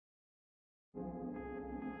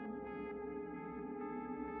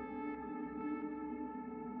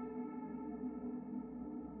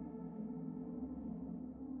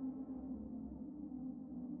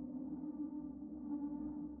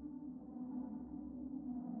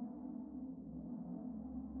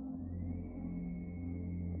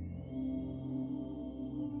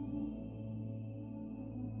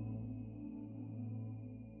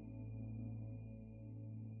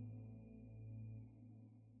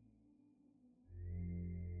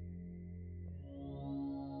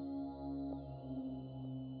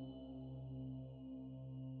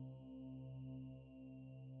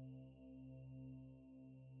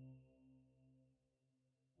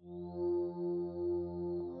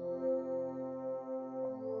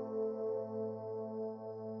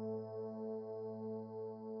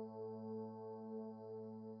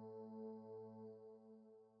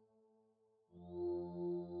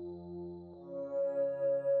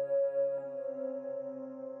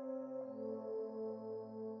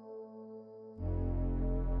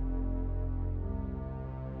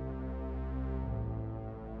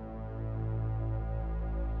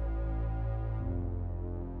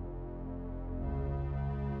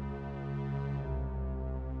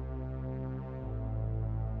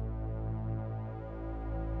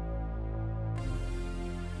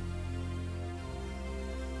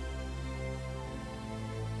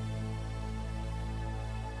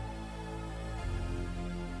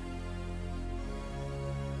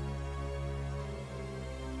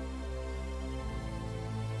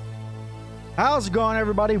How's it going,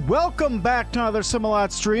 everybody? Welcome back to another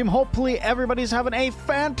Sim-Alot stream. Hopefully everybody's having a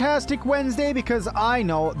fantastic Wednesday, because I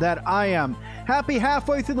know that I am. Happy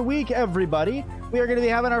halfway through the week, everybody. We are going to be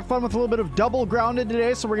having our fun with a little bit of double Grounded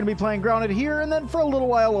today, so we're going to be playing Grounded here and then for a little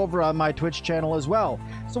while over on my Twitch channel as well.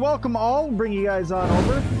 So welcome all, bring you guys on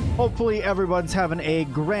over. Hopefully everyone's having a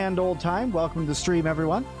grand old time. Welcome to the stream,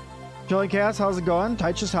 everyone. Chillingcast, how's it going?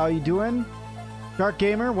 Tychus, how you doing? Dark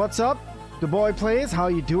Gamer, what's up? The Boy Plays, how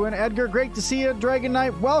you doing? Edgar, great to see you. Dragon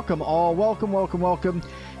Knight, welcome all. Welcome, welcome, welcome.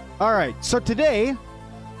 All right, so today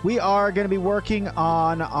we are going to be working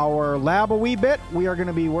on our lab a wee bit. We are going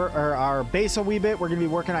to be our base a wee bit. We're going to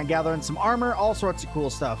be working on gathering some armor, all sorts of cool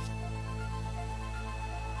stuff.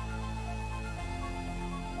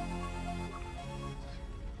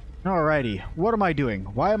 Alrighty, what am I doing?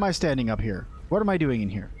 Why am I standing up here? What am I doing in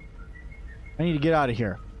here? I need to get out of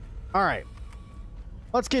here. All right,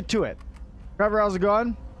 let's get to it. Trevor, how's it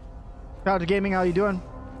going? Shout out to Gaming, how you doing?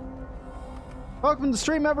 Welcome to the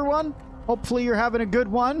stream, everyone. Hopefully you're having a good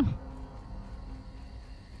one.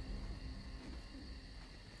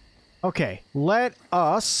 Okay, let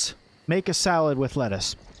us make a salad with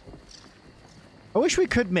lettuce. I wish we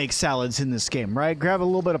could make salads in this game, right? Grab a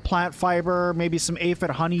little bit of plant fiber, maybe some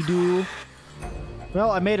aphid honeydew.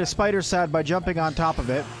 Well, I made a spider sad by jumping on top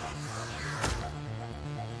of it.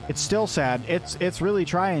 It's still sad. It's really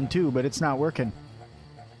trying too, but it's not working.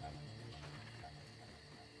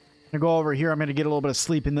 I'm gonna go over here. I'm gonna get a little bit of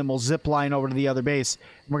sleep, and then we'll zip line over to the other base.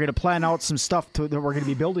 And we're gonna plan out some stuff that we're gonna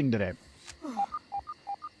be building today.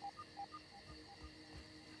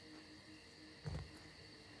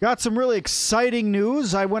 Got some really exciting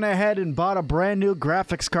news. I went ahead and bought a brand new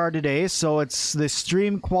graphics card today, so it's the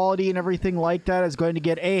stream quality and everything like that is going to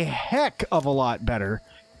get a heck of a lot better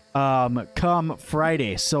come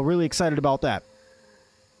Friday. So really excited about that.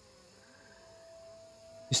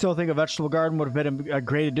 You still think a vegetable garden would have been a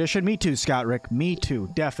great addition? Me too, Scott Rick. Me too,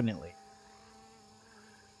 definitely.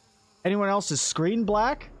 Anyone else's screen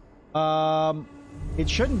black? It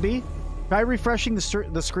shouldn't be. Try refreshing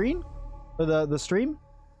the screen or the stream.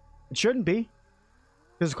 It shouldn't be,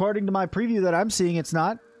 because according to my preview that I'm seeing, it's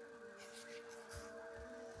not.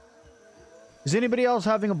 Is anybody else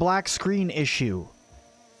having a black screen issue?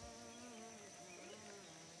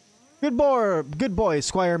 Good boy,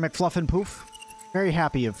 Squire McFluffin Poof. Very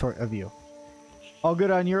happy of you. All good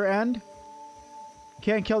on your end?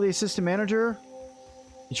 Can't kill the assistant manager?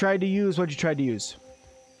 You tried to use what you tried to use.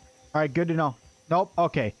 All right, good to know. Nope,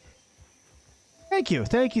 okay. Thank you,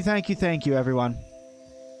 everyone.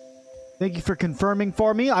 Thank you for confirming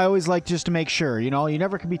for me. I always like just to make sure, you know, you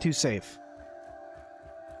never can be too safe.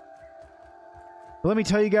 But let me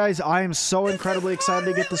tell you guys, I am so incredibly excited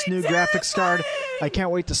to get this new graphics card. I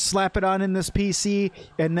can't wait to slap it on in this PC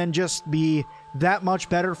and then just be that much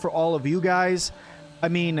better for all of you guys. I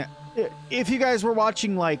mean, if you guys were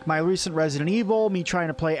watching like my recent Resident Evil, me trying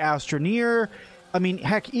to play Astroneer, I mean,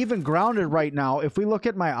 heck, even Grounded right now, if we look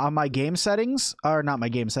at my game settings, or not my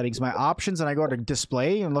game settings, my options, and I go to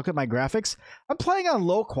display and look at my graphics, I'm playing on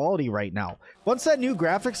low quality right now. Once that new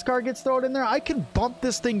graphics card gets thrown in there, I can bump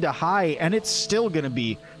this thing to high, and it's still going to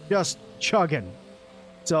be just chugging.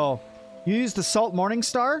 So, you use the Salt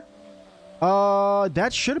Morningstar?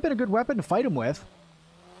 That should have been a good weapon to fight him with,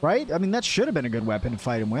 right? I mean, that should have been a good weapon to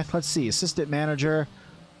fight him with. Let's see, Assistant Manager.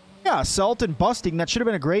 Yeah, Salt and Busting. That should have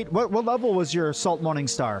been a great... What level was your Salt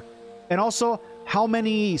Morningstar? And also, how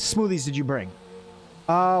many smoothies did you bring?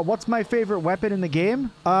 What's my favorite weapon in the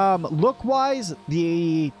game? Look-wise,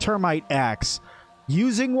 the Termite Axe.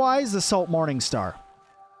 Using-wise, the Salt Morningstar.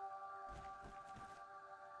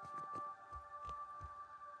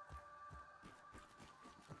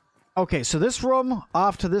 Okay, so this room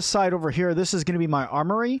off to this side over here, this is going to be my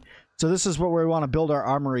armory. So this is what we want to build our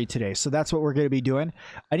armory today. So that's what we're going to be doing.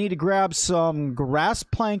 I need to grab some grass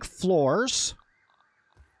plank floors.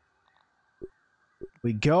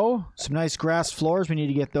 We go. Some nice grass floors. We need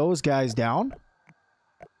to get those guys down.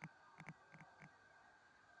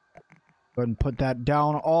 Go ahead and put that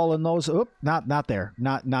down all in those. Oop, not there.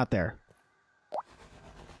 Not there.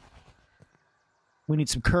 We need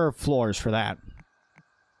some curved floors for that.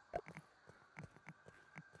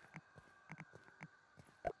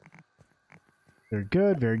 Very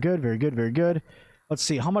good, very good, very good, very good. Let's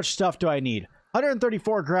see, how much stuff do I need?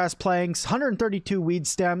 134 grass planks, 132 weed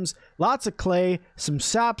stems, lots of clay, some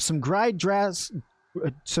sap, some dried grass,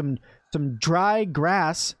 some dry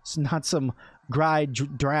grass, not some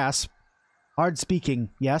dried grass. Hard speaking,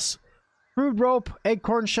 yes. Crude rope,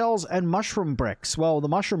 acorn shells, and mushroom bricks. Well, the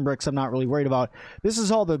mushroom bricks I'm not really worried about. This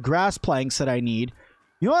is all the grass planks that I need.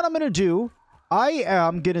 You know what I'm going to do? I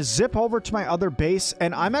am going to zip over to my other base,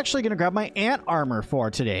 and I'm actually going to grab my ant armor for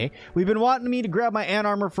today. We've been wanting me to grab my ant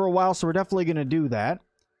armor for a while, so we're definitely going to do that.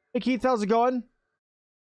 Hey, Keith, how's it going?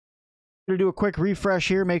 Going to do a quick refresh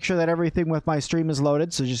here, make sure that everything with my stream is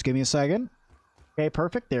loaded, so just give me a second. Okay,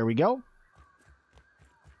 perfect. There we go.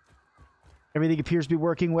 Everything appears to be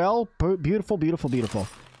working well. Beautiful, beautiful, beautiful.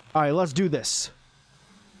 All right, let's do this.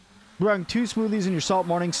 Brewing 2 smoothies and your Salt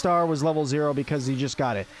Morningstar was level 0 because you just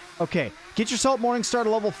got it. Okay, get your Salt Morningstar to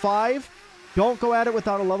level 5. Don't go at it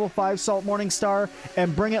without a level 5 Salt Morningstar,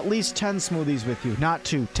 and bring at least 10 smoothies with you. Not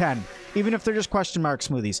 2, 10. Even if they're just question mark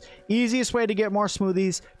smoothies. Easiest way to get more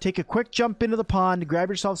smoothies, take a quick jump into the pond, grab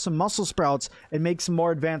yourself some mussel sprouts, and make some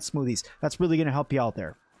more advanced smoothies. That's really going to help you out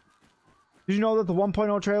there. Did you know that the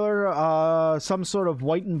 1.0 trailer, some sort of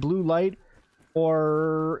white and blue light,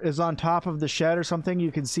 or is on top of the shed or something?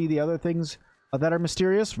 You can see the other things that are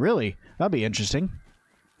mysterious? Really? That'd be interesting.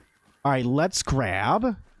 All right, let's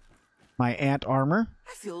grab my ant armor.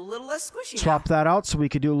 I feel a little less squishy Swap that out so we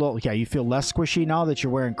could do a little... Yeah, you feel less squishy now that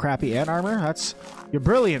you're wearing crappy ant armor? You're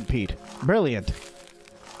brilliant, Pete. Brilliant.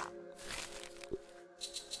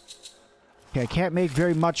 Okay, I can't make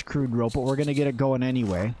very much crude rope, but we're going to get it going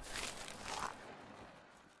anyway.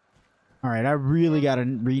 Alright, I really got to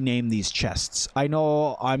rename these chests. I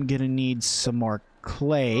know I'm going to need some more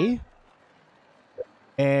clay.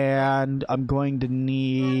 And I'm going to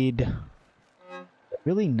need...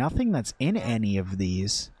 really nothing that's in any of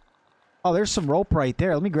these. Oh, there's some rope right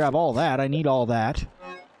there. Let me grab all that. I need all that.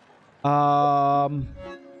 No,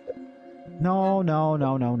 no, no,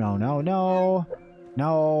 no, no, no, no.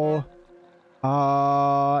 No.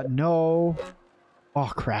 No.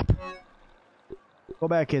 Oh, crap. Go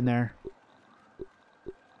back in there.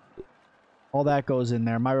 All that goes in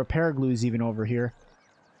there. My repair glue's even over here.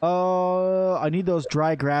 I need those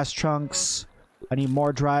dry grass chunks. I need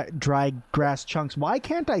more dry grass chunks. Why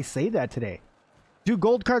can't I say that today? Do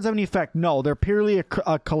gold cards have any effect? No, they're purely a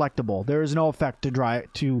collectible. There is no effect to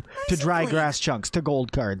dry grass chunks, to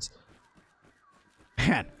gold cards.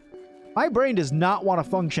 Man, my brain does not want to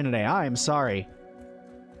function today. I am sorry.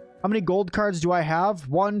 How many gold cards do I have?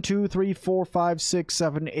 1, 2, 3, 4, 5, 6,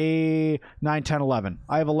 7, 8, 9, 10, 11.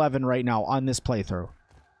 I have 11 right now on this playthrough.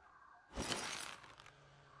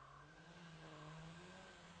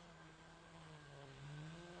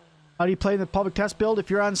 How do you play in the public test build?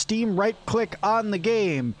 If you're on Steam, right-click on the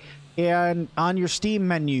game. And on your Steam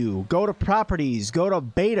menu, go to Properties, go to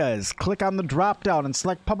Betas, click on the drop-down and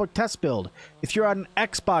select Public Test Build. If you're on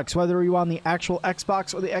Xbox, whether you're on the actual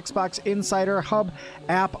Xbox or the Xbox Insider Hub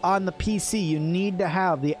app on the PC, you need to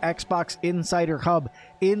have the Xbox Insider Hub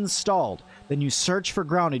installed. Then you search for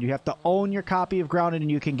Grounded. You have to own your copy of Grounded and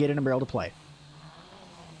you can get in and be able to play.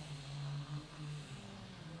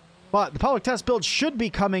 But the public test build should be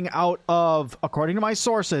coming out of, according to my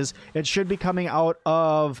sources, it should be coming out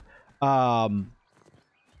of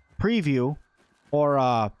preview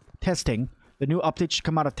or testing. The new update should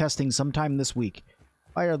come out of testing sometime this week.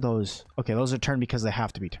 Why are those? Okay, those are turned because they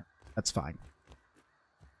have to be turned. That's fine.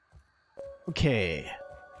 Okay.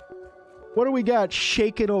 What do we got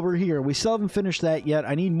shaking over here? We still haven't finished that yet.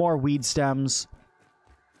 I need more weed stems.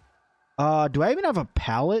 Do I even have a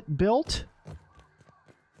pallet built?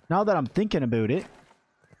 Now that I'm thinking about it.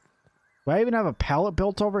 Do I even have a pallet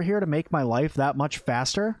built over here to make my life that much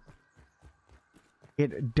faster?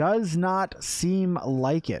 It does not seem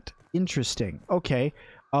like it. Interesting. Okay.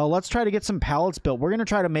 Let's try to get some pallets built. We're going to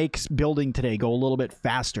try to make building today go a little bit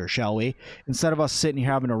faster, shall we? Instead of us sitting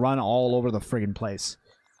here having to run all over the friggin' place.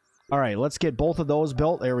 Alright, let's get both of those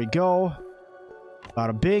built. There we go.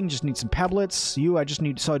 Bada bing. Just need some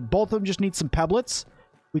pebblets. So both of them just need some pebblets.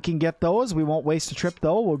 We can get those. We won't waste a trip,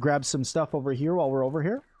 though. We'll grab some stuff over here while we're over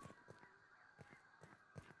here.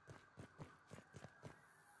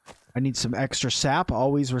 I need some extra sap.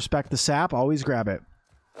 Always respect the sap. Always grab it.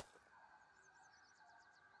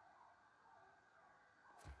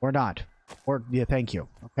 Or not. Or, yeah, thank you.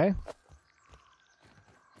 Okay.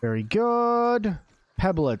 Very good.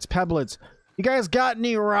 Pebblets. Pebblets. You guys got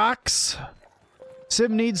any rocks?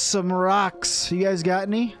 Sim needs some rocks. You guys got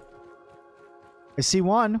any? I see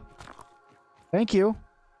one. Thank you. You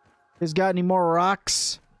guys got any more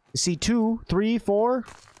rocks? I see 2, 3, 4.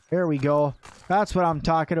 There we go. That's what I'm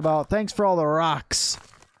talking about. Thanks for all the rocks.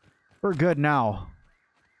 We're good now.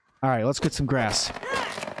 Alright, let's get some grass.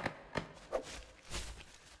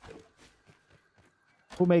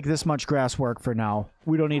 We'll make this much grass work for now.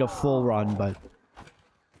 We don't need a full run, but...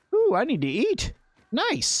 Ooh, I need to eat.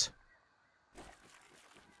 Nice.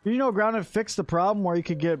 Did you know Grounded fixed the problem where you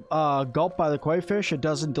could get gulped by the koi fish? It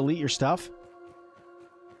doesn't delete your stuff.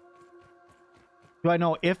 Do I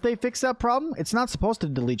know if they fix that problem? It's not supposed to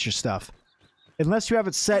delete your stuff. Unless you have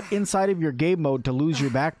it set inside of your game mode to lose your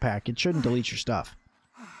backpack, it shouldn't delete your stuff.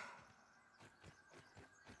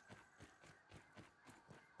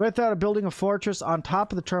 I thought of building a fortress on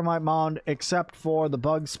top of the termite mound, except for the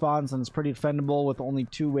bug spawns, and it's pretty defendable with only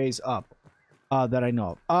 2 ways up that I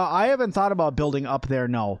know of. I haven't thought about building up there,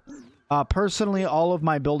 no. Personally, all of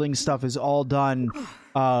my building stuff is all done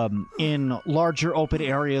in larger open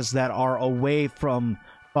areas that are away from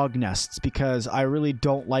bug nests, because I really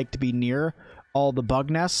don't like to be near all the bug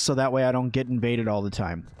nests, so that way I don't get invaded all the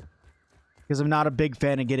time. Because I'm not a big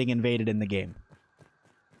fan of getting invaded in the game.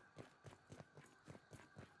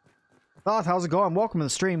 Thoth, how's it going? Welcome to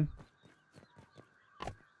the stream.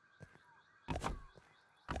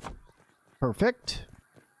 Perfect.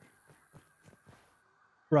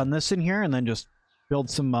 Run this in here and then just build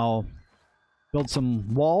some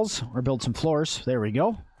walls or build some floors. There we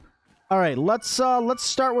go. All right, let's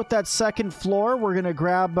start with that second floor. We're gonna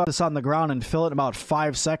grab this on the ground and fill it in about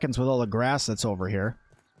 5 seconds with all the grass that's over here.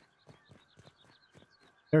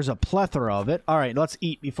 There's a plethora of it. All right, let's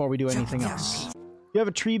eat before we do anything else. You have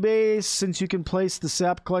a tree base. Since you can place the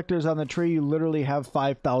sap collectors on the tree, you literally have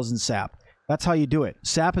 5,000 sap. That's how you do it.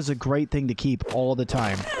 Sap is a great thing to keep all the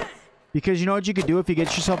time. Because you know what you could do if you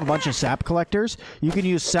get yourself a bunch of sap collectors? You can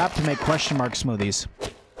use sap to make question mark smoothies.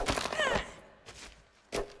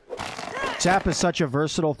 Sap is such a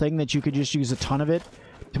versatile thing that you could just use a ton of it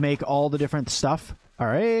to make all the different stuff. All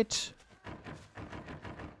right.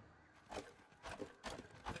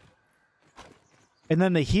 And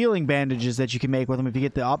then the healing bandages that you can make with them, if you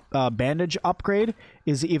get the bandage upgrade,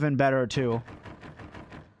 is even better too.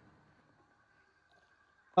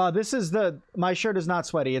 This is my shirt is not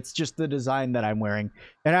sweaty. It's just the design that I'm wearing.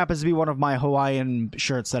 It happens to be one of my Hawaiian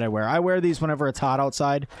shirts that I wear. I wear these whenever it's hot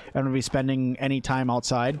outside. I'm going to be spending any time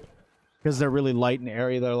outside because they're really light and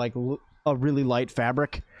airy. They're like a really light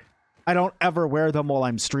fabric. I don't ever wear them while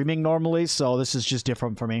I'm streaming normally, so this is just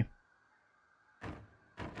different for me.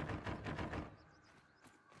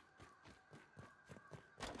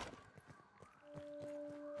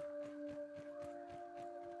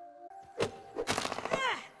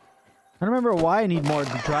 I don't remember why I need more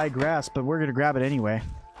dry grass, but we're going to grab it anyway.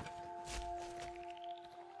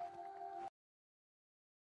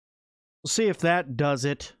 We'll see if that does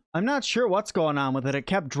it. I'm not sure what's going on with it. It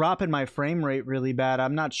kept dropping my frame rate really bad.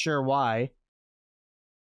 I'm not sure why.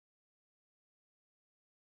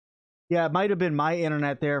 Yeah, it might have been my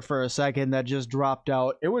internet there for a second that just dropped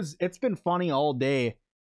out. It's been funny all day,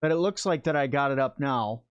 but it looks like that I got it up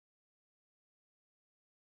now.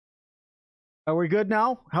 Are we good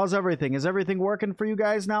now? How's everything? Is everything working for you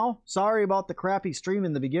guys now? Sorry about the crappy stream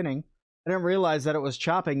in the beginning. I didn't realize that it was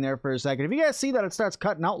chopping there for a second. If you guys see that it starts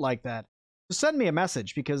cutting out like that, just send me a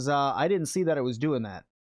message, because I didn't see that it was doing that.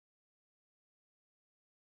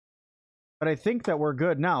 But I think that we're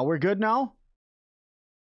good now. We're good now?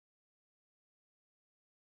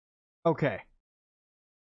 Okay.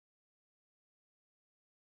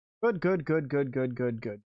 Good, good, good, good, good, good,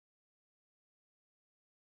 good.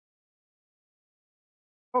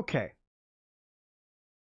 Okay.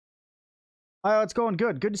 It's going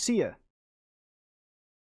good. Good to see you.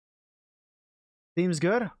 Seems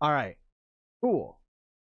good? All right. Cool.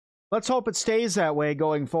 Let's hope it stays that way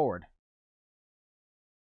going forward.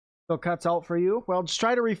 So cuts out for you? Well, just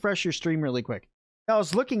try to refresh your stream really quick. I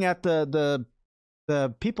was looking at the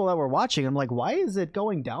people that were watching. I'm like, why is it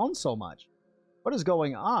going down so much? What is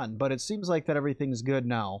going on? But it seems like that everything's good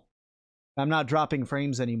now. I'm not dropping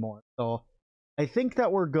frames anymore. So I think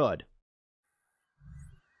that we're good.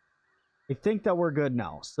 I think that we're good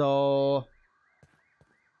now. So, all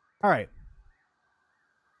right.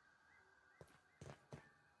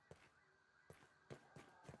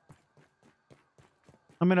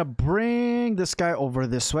 I'm going to bring this guy over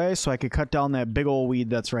this way so I could cut down that big old weed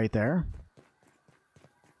that's right there.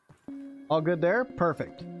 All good there?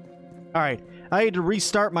 Perfect. All right. I had to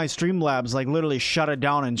restart my Streamlabs, like literally shut it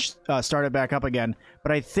down and start it back up again.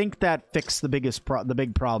 But I think that fixed the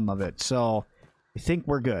big problem of it. So I think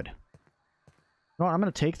we're good. You know what? I'm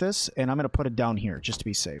going to take this and I'm going to put it down here just to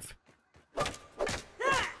be safe.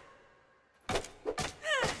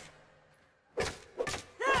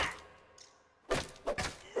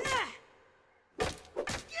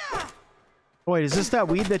 Wait, is this that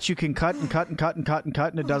weed that you can cut and cut and cut and cut and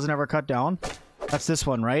cut and it doesn't ever cut down? That's this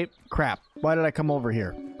one, right? Crap. Why did I come over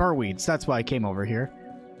here? Fur weeds. That's why I came over here.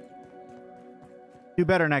 Do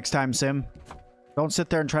better next time, Sim. Don't sit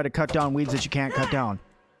there and try to cut down weeds that you can't cut down.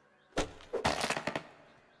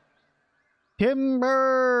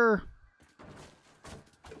 Timber!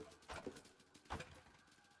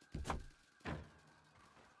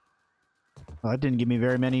 Well, that didn't give me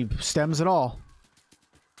very many stems at all.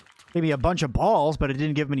 Gave me a bunch of balls, but it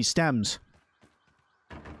didn't give me any stems.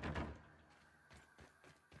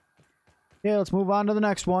 Yeah, let's move on to the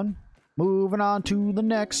next one. Moving on to the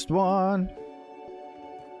next one.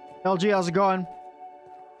 LG, how's it going?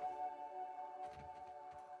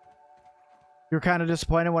 You were kind of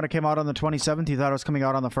disappointed when it came out on the 27th. You thought it was coming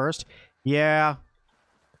out on the 1st? Yeah.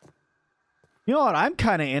 You know what I'm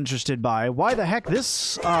kind of interested by? Why the heck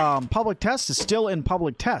this public test is still in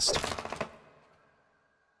public test?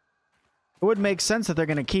 It would make sense that they're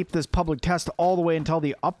going to keep this public test all the way until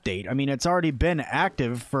the update. I mean, it's already been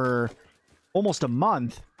active for almost a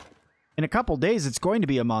month. In a couple days, it's going to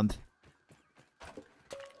be a month.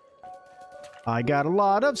 I got a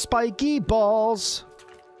lot of spiky balls.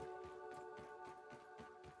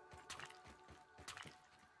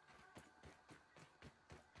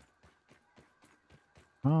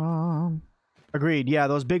 Agreed. Yeah,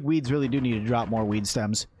 those big weeds really do need to drop more weed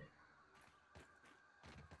stems.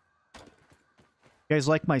 You guys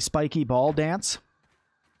like my spiky ball dance?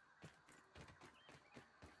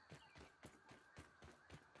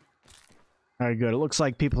 Very good. It looks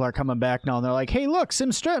like people are coming back now and they're like, hey, look,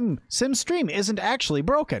 SimStream isn't actually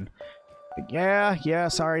broken. Yeah,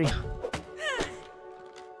 sorry.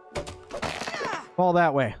 Fall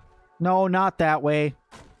that way. No, not that way.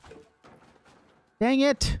 Dang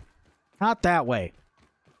it. Not that way.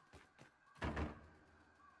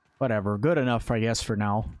 Whatever. Good enough, I guess, for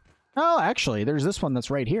now. Oh, actually, there's this one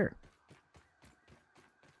that's right here.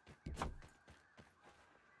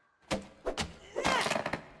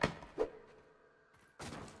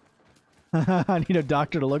 I need a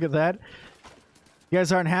doctor to look at that. You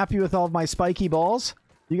guys aren't happy with all of my spiky balls?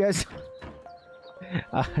 You guys...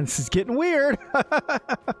 this is getting weird.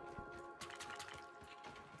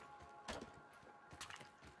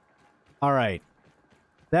 All right.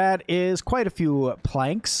 That is quite a few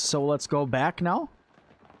planks, so let's go back now.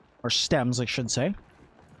 Or stems, I should say.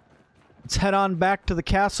 Let's head on back to the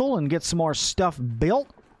castle and get some more stuff built.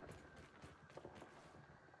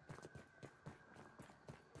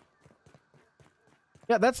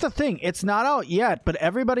 Yeah, that's the thing. It's not out yet, but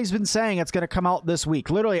everybody's been saying it's going to come out this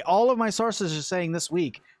week. Literally, all of my sources are saying this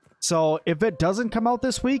week. So if it doesn't come out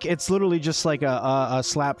this week, it's literally just like a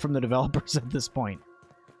slap from the developers at this point.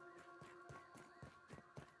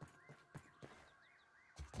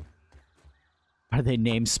 Are they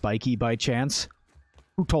named Spiky by chance?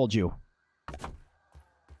 Who told you?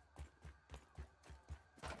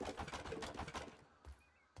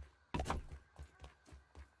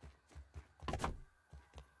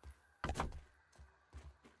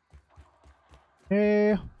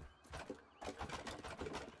 Hey.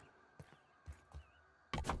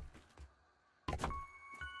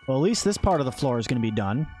 Well, at least this part of the floor is going to be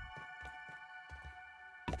done.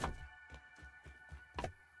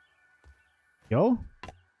 Yo.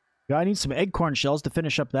 I need some acorn shells to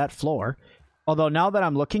finish up that floor. Although now that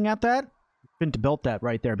I'm looking at that, I shouldn't have built that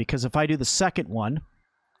right there. Because if I do the second one,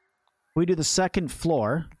 if we do the second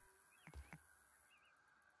floor,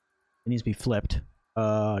 it needs to be flipped.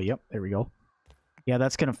 Yep, there we go. Yeah,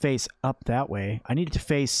 that's going to face up that way. I need it to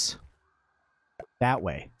face that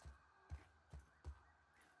way.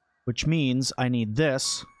 Which means I need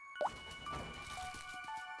this.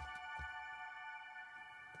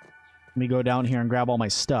 Let me go down here and grab all my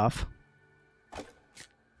stuff. Is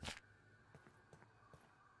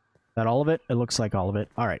that all of it? It looks like all of it.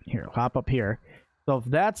 All right, here, hop up here. So if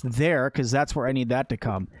that's there, because that's where I need that to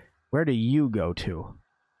come, where do you go to?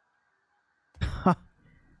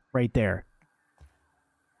 Right there.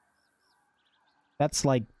 That's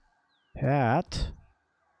like that.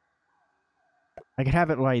 I could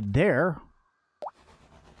have it right there.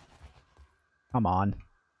 Come on.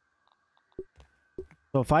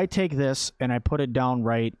 So if I take this and I put it down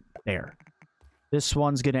right there, this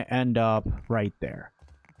one's going to end up right there.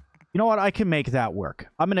 You know what? I can make that work.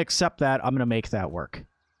 I'm going to accept that. I'm going to make that work.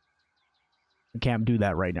 I can't do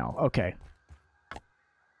that right now. Okay.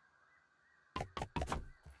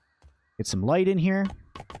 Get some light in here.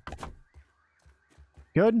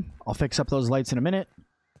 Good. I'll fix up those lights in a minute.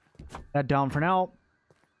 That down for now.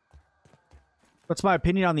 What's my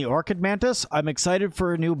opinion on the Orchid Mantis? I'm excited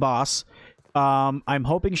for a new boss. I'm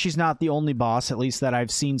hoping she's not the only boss, at least that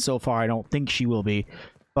I've seen so far. I don't think she will be.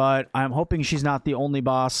 But I'm hoping she's not the only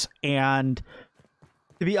boss. And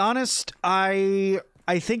to be honest, I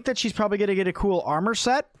think that she's probably going to get a cool armor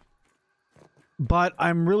set. But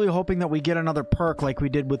I'm really hoping that we get another perk like we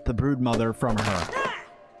did with the Broodmother from her.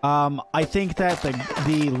 I think that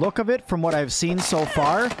the look of it, from what I've seen so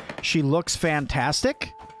far, she looks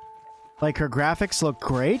fantastic. Like, her graphics look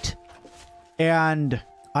great. And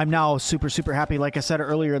I'm now super, super happy, like I said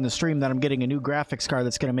earlier in the stream, that I'm getting a new graphics card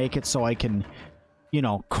that's going to make it so I can, you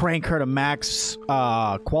know, crank her to max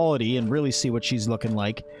quality and really see what she's looking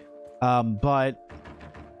like. But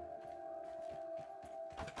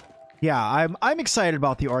yeah, I'm excited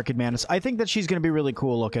about the Orchid Mantis. I think that she's going to be really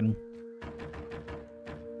cool looking.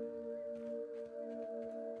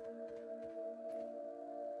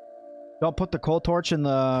 Don't put the coal torch in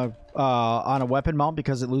the on a weapon mount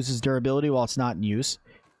because it loses durability while it's not in use.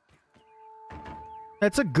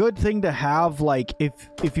 That's a good thing to have, like,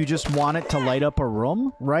 if you just want it to light up a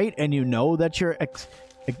room, right? And you know that you're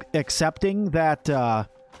accepting that the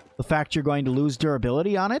fact you're going to lose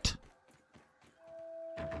durability on it.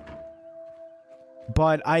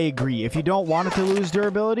 But I agree. If you don't want it to lose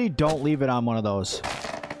durability, don't leave it on one of those.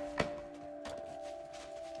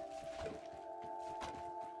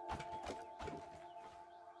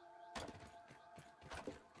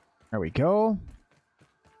 There we go.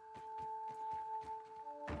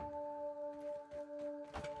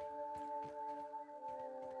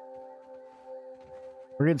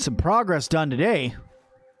 We're getting some progress done today.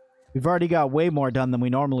 We've already got way more done than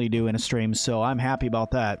we normally do in a stream, so I'm happy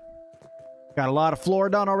about that. Got a lot of floor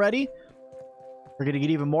done already. We're going to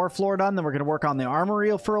get even more floor done. Then we're going to work on the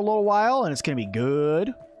armory for a little while, and it's going to be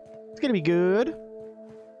good. It's going to be good.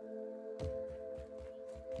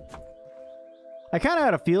 I kind of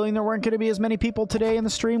had a feeling there weren't going to be as many people today in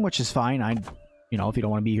the stream, which is fine. You know, if you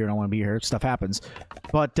don't want to be here, don't want to be here. Stuff happens.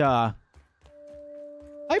 But,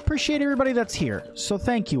 I appreciate everybody that's here. So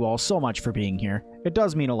thank you all so much for being here. It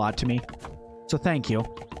does mean a lot to me. So thank you.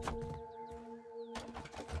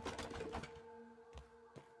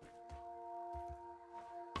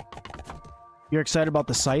 You're excited about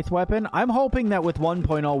the scythe weapon? I'm hoping that with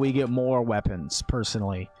 1.0 we get more weapons,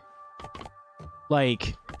 personally.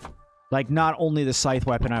 Like not only the scythe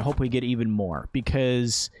weapon, I hope we get even more.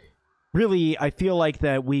 Because, really, I feel like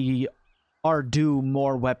that we are due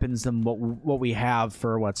more weapons than what we have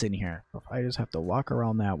for what's in here. I just have to walk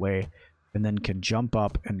around that way, and then can jump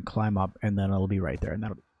up and climb up, and then it'll be right there. And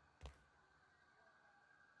that'll be...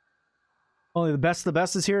 Only the best of the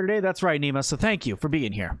best is here today? That's right, Nima, so thank you for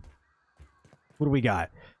being here. What do we got?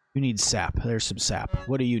 You need sap. There's some sap.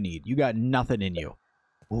 What do you need? You got nothing in you.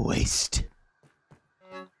 Waste.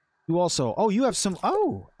 You also... Oh, you have some...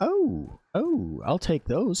 Oh. I'll take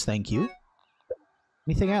those. Thank you.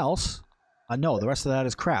 Anything else? No, the rest of that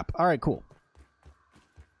is crap. Alright, cool.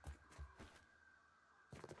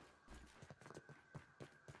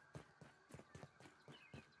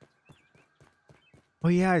 Oh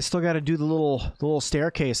yeah, I still got to do the little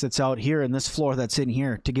staircase that's out here in this floor that's in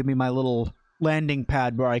here to give me my little landing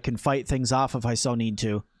pad where I can fight things off if I so need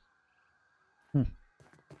to.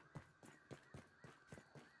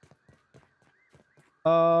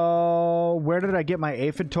 Where did I get my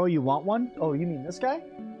aphid toy? You want one? Oh, you mean this guy?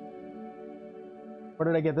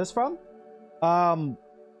 Where did I get this from?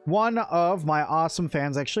 One of my awesome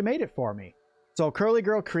fans actually made it for me. So Curly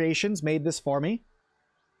Girl Creations made this for me.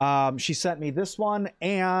 She sent me this one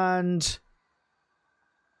and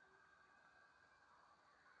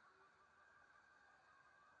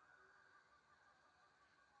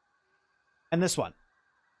this one.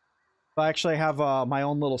 I actually have my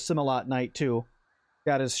own little Sim-Alot knight too.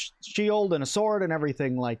 Got his shield and a sword and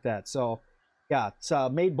everything like that. So yeah, it's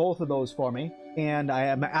made both of those for me, and I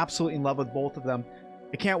am absolutely in love with both of them.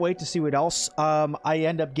 I can't wait to see what else I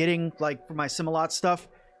end up getting, like, for my Sim-Alot stuff.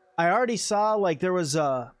 I already saw, like, there was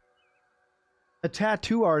a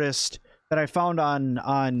tattoo artist that I found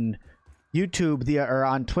on YouTube or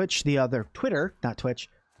on Twitch Twitter, not Twitch.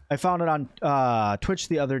 I found it on Twitch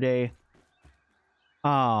the other day.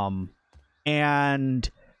 And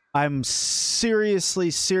I'm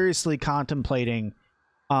seriously contemplating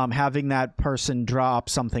having that person draw up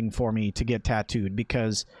something for me to get tattooed,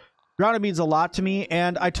 because Grounded means a lot to me.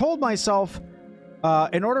 And I told myself,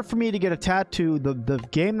 in order for me to get a tattoo, the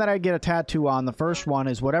game that I get a tattoo on, the first one,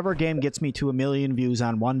 is whatever game gets me to 1 million views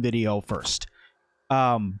on one video first.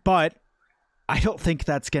 But I don't think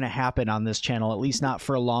that's going to happen on this channel, at least not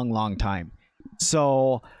for a long time.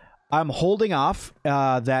 So I'm holding off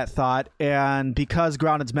that thought, and because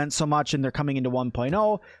Grounded's meant so much and they're coming into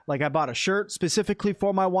 1.0, like I bought a shirt specifically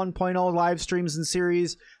for my 1.0 live streams and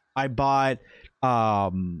series. I bought, I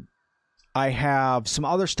have some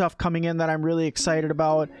other stuff coming in that I'm really excited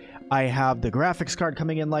about. I have the graphics card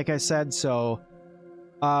coming in, like I said, so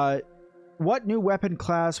what new weapon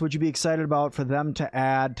class would you be excited about for them to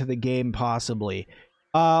add to the game, possibly?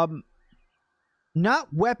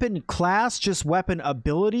 Not weapon class, just weapon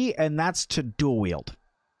ability, and that's to dual wield.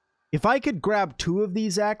 If I could grab 2 of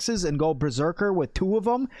these axes and go berserker with 2 of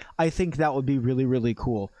them, I think that would be really, really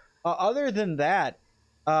cool. Other than that,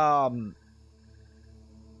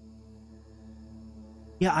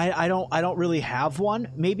 yeah, I don't really have one.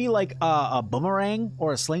 Maybe like a boomerang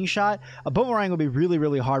or a slingshot. A boomerang would be really,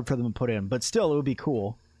 really hard for them to put in, but still, it would be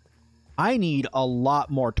cool. I need a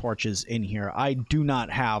lot more torches in here. I do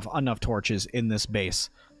not have enough torches in this base.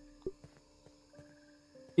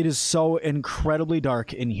 It is so incredibly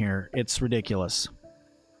dark in here. It's ridiculous.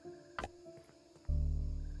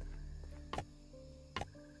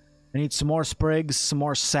 I need some more sprigs, some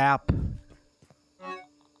more sap. I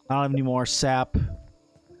don't have any more sap.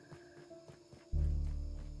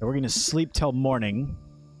 We're going to sleep till morning.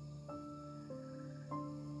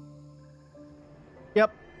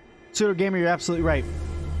 Yep. Pseudo Gamer, you're absolutely right.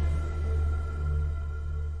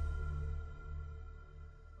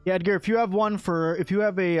 Yeah, Edgar, if you have one for... If you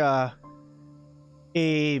have a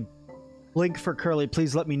link for Curly,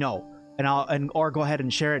 please let me know. Or go ahead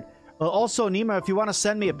and share it. Also, Nima, if you want to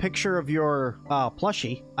send me a picture of your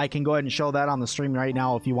plushie, I can go ahead and show that on the stream right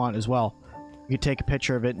now if you want as well. You can take a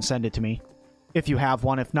picture of it and send it to me. If you have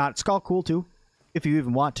one. If not, it's all cool too. If you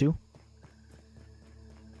even want to.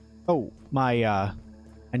 Oh, my, I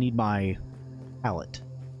need my pallet.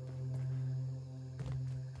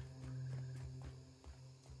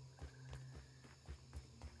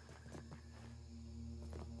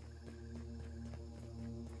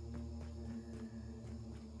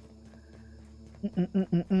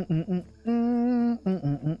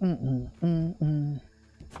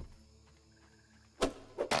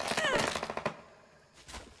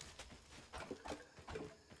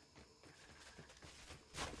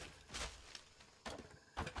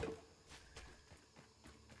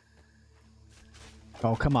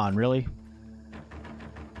 Oh, come on, really?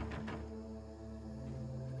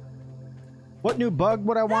 What new bug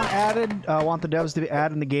would I want added? I want the devs to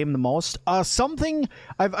add in the game the most. Something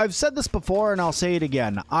I've said this before and I'll say it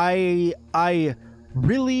again. I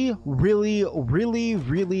really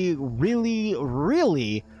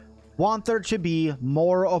want there to be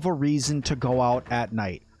more of a reason to go out at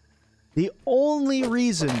night. The only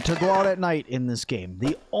reason to go out at night in this game,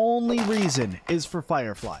 the only reason is for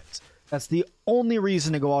fireflies. That's the only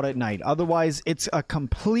reason to go out at night. Otherwise, it's a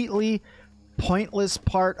completely pointless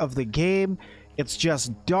part of the game. It's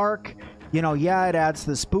just dark. You know, yeah, it adds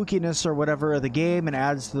the spookiness or whatever of the game and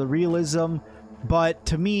adds the realism. But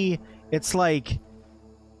to me, it's like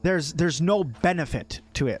there's no benefit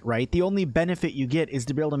to it, right? The only benefit you get is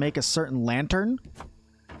to be able to make a certain lantern,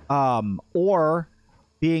 or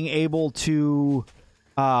being able to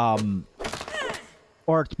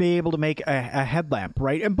or to be able to make a headlamp,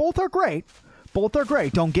 right? And both are great. Both are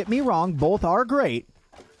great. Don't get me wrong. Both are great.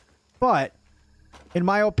 But in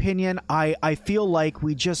my opinion, I feel like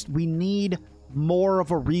we need more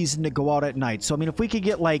of a reason to go out at night. So, I mean, if we could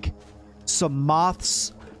get, like, some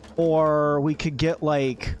moths, or we could get,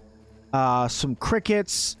 like, some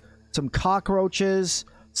crickets, some cockroaches,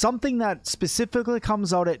 something that specifically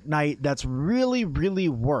comes out at night that's really, really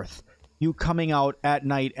worth you coming out at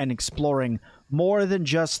night and exploring more than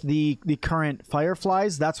just the current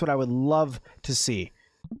fireflies. That's what I would love to see.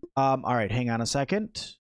 All right, hang on a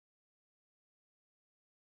second.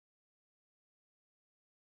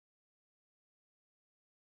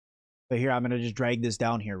 But here, I'm going to just drag this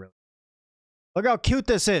down here. Really. Look how cute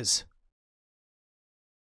this is.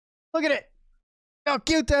 Look at it. How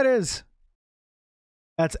cute that is.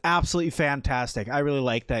 That's absolutely fantastic. I really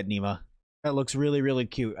like that, Nima. That looks really, really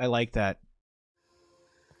cute. I like that.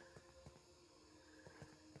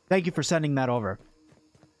 Thank you for sending that over.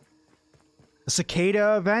 A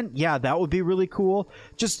cicada event? Yeah, that would be really cool.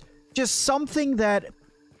 Just something that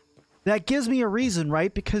gives me a reason,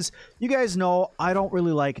 right? Because you guys know I don't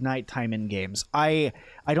really like nighttime in games. I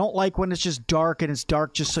don't like when it's just dark and it's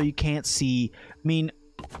dark just so you can't see. I mean,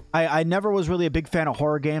 I never was really a big fan of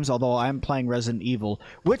horror games, although I'm playing Resident Evil,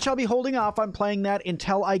 which I'll be holding off on playing that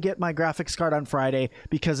until I get my graphics card on Friday,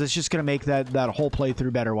 because it's just going to make that whole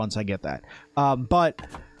playthrough better once I get that. But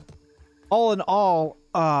all in all,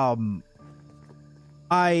 I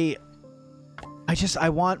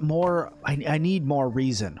want more. I need more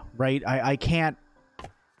reason, right? I can't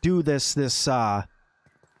do this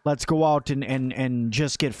let's go out and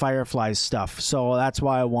just get fireflies stuff. So that's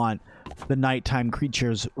why I want the nighttime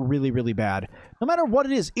creatures really, really bad. No matter what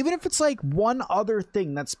it is, even if it's like one other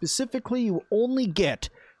thing that specifically you only get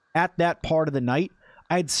at that part of the night,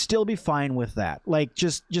 I'd still be fine with that. Like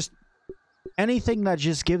just anything that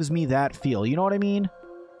just gives me that feel. You know what I mean?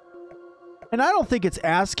 And I don't think it's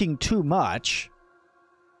asking too much.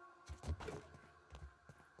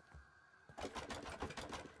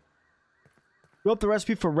 We hope the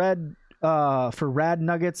recipe for rad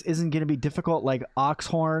nuggets isn't going to be difficult like ox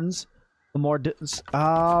horns. The more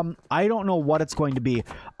I don't know what it's going to be.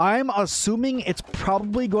 I'm assuming it's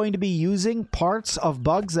probably going to be using parts of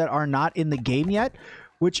bugs that are not in the game yet,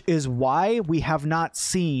 which is why we have not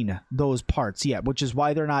seen those parts yet, which is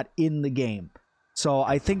why they're not in the game. So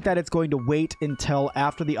I think that it's going to wait until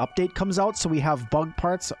after the update comes out, so we have bug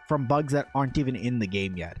parts from bugs that aren't even in the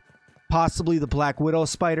game yet. Possibly the Black Widow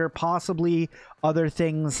spider, possibly other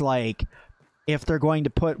things like if they're going to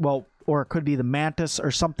put, well, or it could be the mantis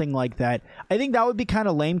or something like that. I think that would be kind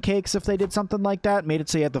of lame cakes if they did something like that. Made it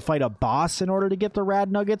so you have to fight a boss in order to get the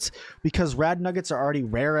rad nuggets, because rad nuggets are already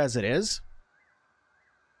rare as it is.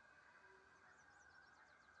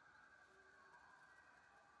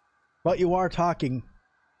 But you are talking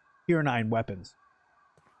Tier 9 weapons.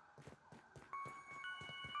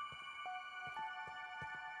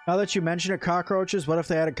 Now that you mention it, cockroaches, what if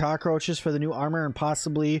they added cockroaches for the new armor and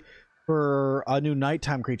possibly for a new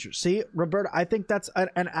nighttime creature? See, Roberta, I think that's an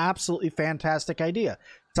absolutely fantastic idea.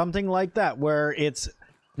 Something like that, where it's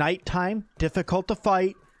nighttime, difficult to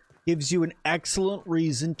fight, gives you an excellent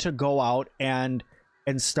reason to go out and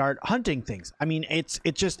start hunting things. I mean,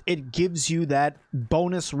 it gives you that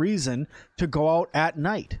bonus reason to go out at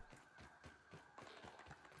night.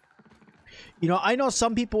 You know, I know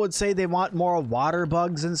some people would say they want more water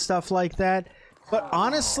bugs and stuff like that. But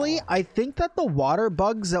honestly, I think that the water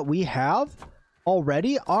bugs that we have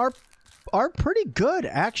already are pretty good,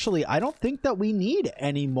 actually. I don't think that we need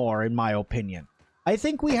any more, in my opinion. I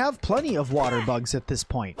think we have plenty of water bugs at this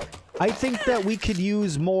point. I think that we could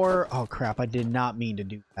use more... Oh, crap. I did not mean to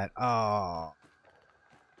do that. Oh.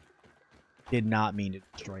 Did not mean to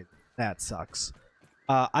destroy that. That sucks.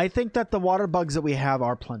 I think that the water bugs that we have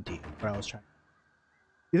are plenty. What I was trying.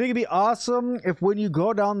 You think it'd be awesome if when you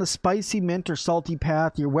go down the spicy mint or salty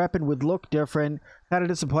path, your weapon would look different? Kind of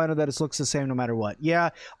disappointed that it looks the same no matter what.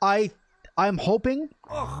 Yeah, I'm hoping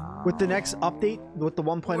with the next update, with the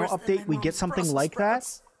 1.0 update, we get something like that.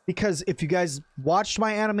 Because if you guys watched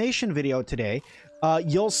my animation video today,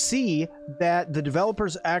 you'll see that the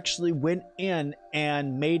developers actually went in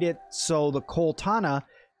and made it so the Coltana,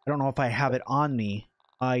 I don't know if I have it on me,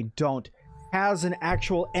 I don't, has an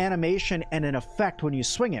actual animation and an effect when you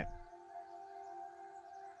swing it.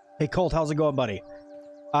 Hey Colt, how's it going, buddy?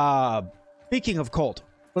 Speaking of Colt,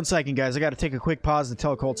 one second guys, I gotta take a quick pause to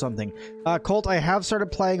tell Colt something. Colt, I have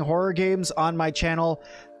started playing horror games on my channel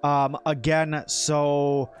again,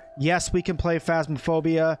 so yes, we can play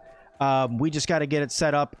Phasmophobia. We just gotta get it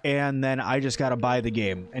set up, and then I just gotta buy the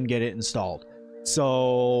game and get it installed.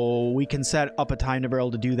 So we can set up a time to be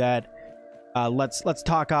able to do that. Let's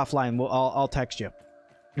talk offline. I'll text you.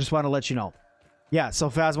 I just want to let you know. Yeah, so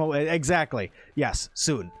Phasmo, exactly. Yes,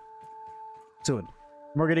 soon. Soon.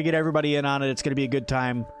 We're going to get everybody in on it. It's going to be a good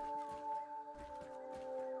time.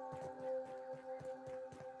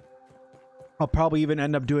 I'll probably even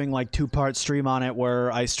end up doing like 2-part stream on it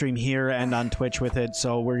where I stream here and on Twitch with it,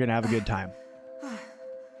 so we're going to have a good time.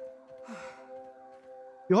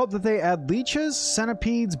 You hope that they add leeches,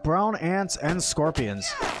 centipedes, brown ants, and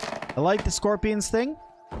scorpions. I like the scorpions thing.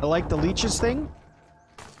 I like the leeches thing.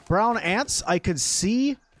 Brown ants, I could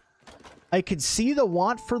see the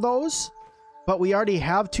want for those, but we already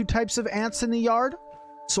have 2 types of ants in the yard.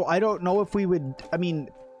 So I don't know if we would, I mean,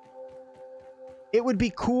 it would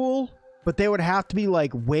be cool, but they would have to be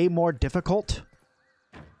like way more difficult.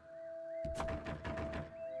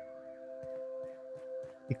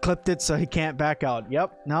 He clipped it so he can't back out.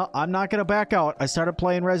 Yep. No, I'm not going to back out. I started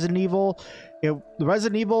playing Resident Evil.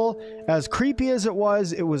 Resident Evil, as creepy as it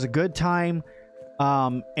was a good time.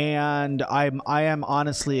 And I am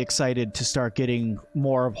honestly excited to start getting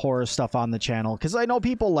more of horror stuff on the channel, because I know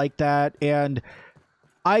people like that, and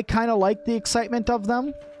I kind of like the excitement of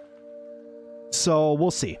them. So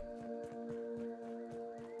we'll see.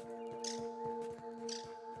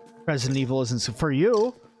 Resident Evil isn't for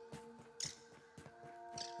you.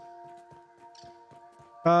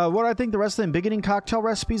 What I think the rest of the beginning cocktail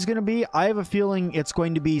recipe is going to be, I have a feeling it's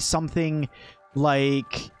going to be something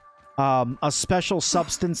like a special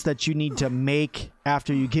substance that you need to make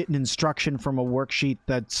after you get an instruction from a worksheet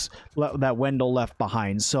that Wendell left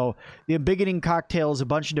behind. So the beginning cocktail is a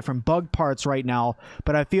bunch of different bug parts right now,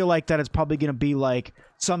 but I feel like that it's probably going to be like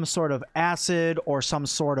some sort of acid or some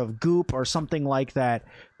sort of goop or something like that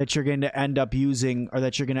that you're going to end up using, or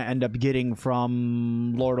that you're going to end up getting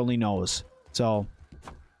from Lord only knows. So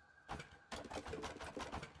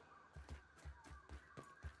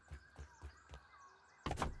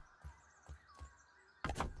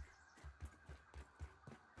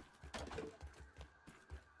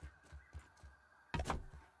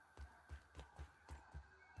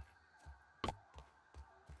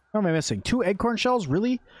What am I missing? 2 acorn shells?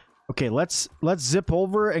 Really? Okay, let's zip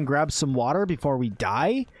over and grab some water before we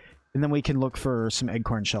die, and then we can look for some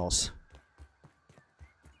acorn shells.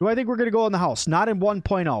 Do I think we're going to go in the house? Not in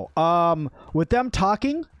 1.0. With them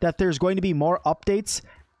talking that there's going to be more updates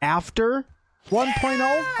after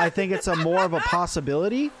 1.0, I think it's a more of a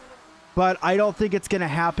possibility, but I don't think it's going to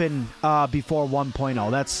happen before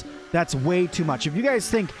 1.0. That's way too much. If you guys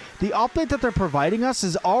think the update that they're providing us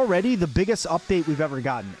is already the biggest update we've ever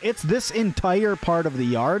gotten, it's this entire part of the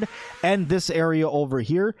yard and this area over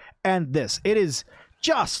here and this. It is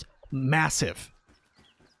just massive.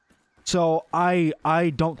 So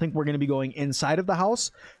I don't think we're going to be going inside of the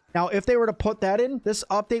house. Now, if they were to put that in, this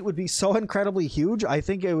update would be so incredibly huge, I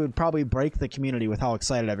think it would probably break the community with how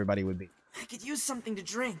excited everybody would be. I could use something to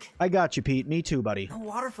drink. I got you, Pete. Me too, buddy. No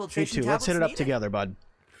water filtration. Me too. Let's hit it up together, bud.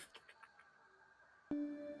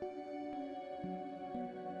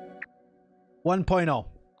 .0.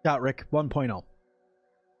 Got Rick. 1.0.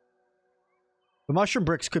 The mushroom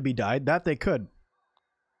bricks could be dyed. That they could.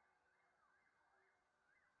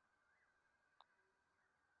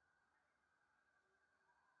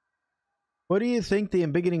 What do you think the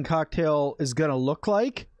embiggening cocktail is going to look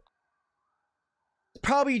like? It's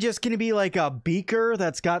probably just going to be like a beaker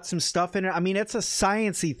that's got some stuff in it. I mean, it's a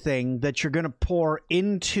sciencey thing that you're going to pour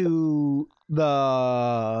into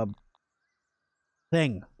the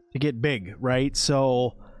thing to get big, right?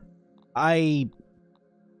 So it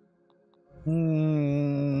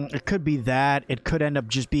could be that. It could end up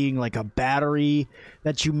just being like a battery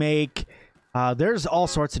that you make. There's all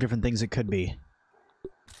sorts of different things it could be.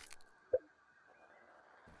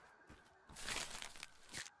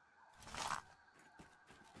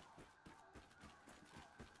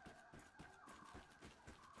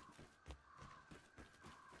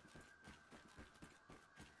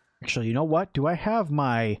 Actually, you know what? Do I have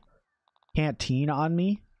my canteen on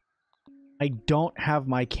me? I don't have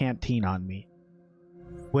my canteen on me.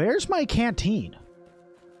 Where's my canteen?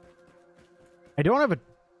 I don't have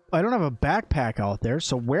a backpack out there,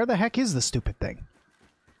 so where the heck is the stupid thing?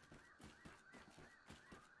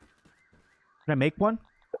 Can I make one?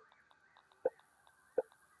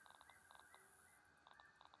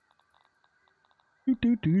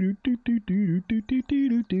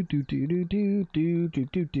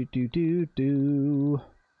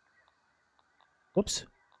 Whoops.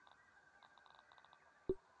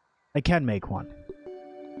 I can make one.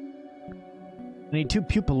 I need 2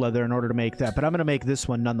 pupil leather in order to make that, but I'm going to make this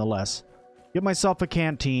one nonetheless. Get myself a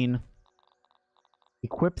canteen.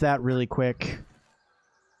 Equip that really quick.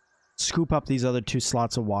 Scoop up these other 2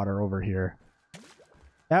 slots of water over here.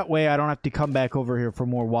 That way I don't have to come back over here for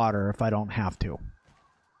more water if I don't have to.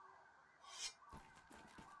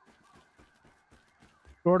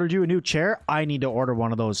 Ordered you a new chair? I need to order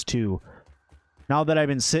one of those too. Now that I've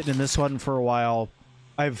been sitting in this one for a while,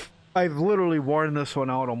 I've literally worn this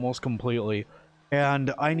one out almost completely.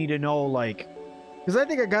 And I need to know, like... Because I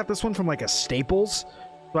think I got this one from, like, a Staples.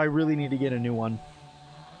 So I really need to get a new one.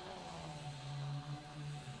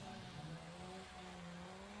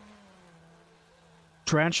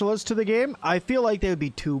 Tarantulas to the game? I feel like they would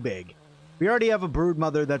be too big. We already have a brood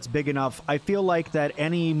mother that's big enough. I feel like that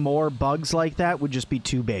any more bugs like that would just be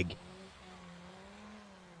too big.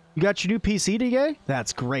 You got your new PC today?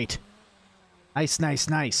 That's great. Nice, nice,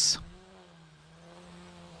 nice.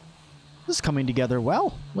 This is coming together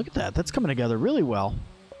well. Look at that. That's coming together really well.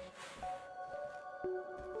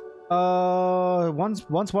 Once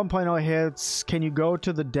 1.0 hits, can you go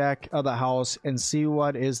to the deck of the house and see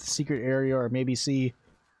what is the secret area, or maybe see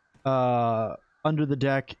under the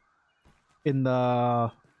deck in the...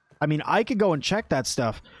 I mean, I could go and check that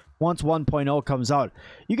stuff once 1.0 comes out.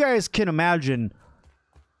 You guys can imagine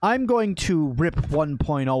I'm going to rip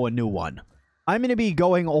 1.0 a new one. I'm going to be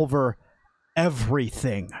going over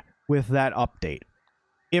everything with that update.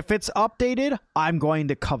 If it's updated, I'm going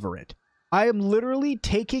to cover it. I am literally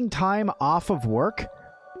taking time off of work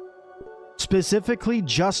specifically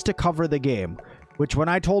just to cover the game, which when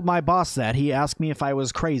I told my boss that, he asked me if I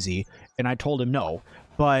was crazy, and I told him no.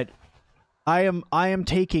 But I am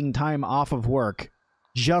taking time off of work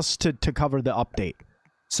just to cover the update.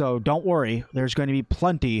 So don't worry, there's going to be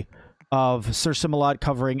plenty of Sir Sim-Alot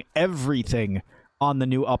covering everything on the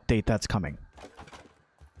new update that's coming.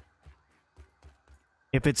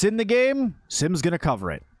 If it's in the game, Sim's going to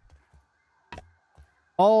cover it.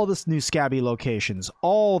 All this new SCA.B locations,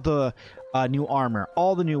 all the new armor,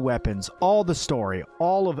 all the new weapons, all the story,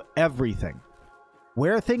 all of everything.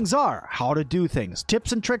 Where things are, how to do things,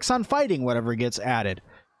 tips and tricks on fighting, whatever gets added.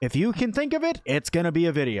 If you can think of it, it's going to be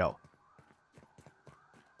a video.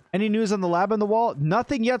 Any news on the lab on the wall?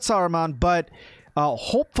 Nothing yet, Saruman, but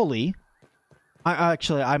Hopefully, I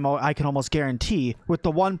can almost guarantee with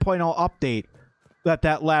the 1.0 update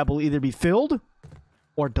that lab will either be filled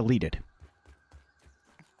or deleted.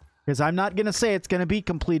 Because I'm not going to say it's going to be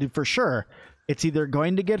completed for sure. It's either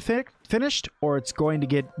going to get finished or it's going to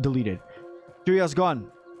get deleted. Cheerios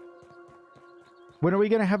gone. When are we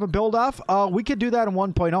going to have a build off? We could do that in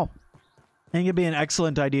 1.0. I think it'd be an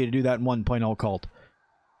excellent idea to do that in 1.0, Cult.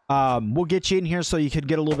 We'll get you in here so you could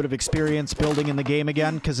get a little bit of experience building in the game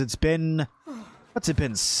again, because it's been... What's it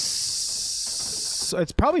been?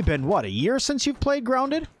 It's probably been, what, a year since you've played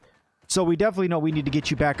Grounded? So we definitely know we need to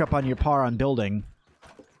get you back up on your par on building.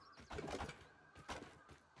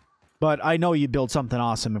 But I know you'd build something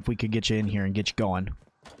awesome if we could get you in here and get you going.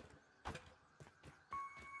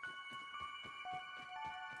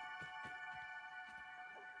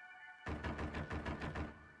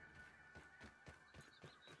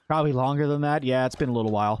 Probably longer than that. Yeah, it's been a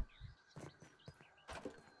little while.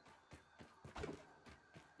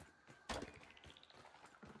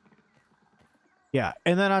 Yeah,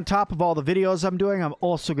 and then on top of all the videos I'm doing, I'm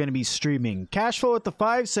also going to be streaming. Cashflow at the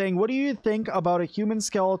 5 saying, what do you think about a human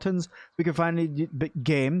skeletons we can find in a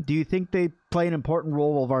game? Do you think they play an important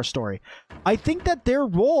role of our story? I think that their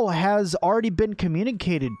role has already been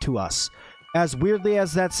communicated to us. As weirdly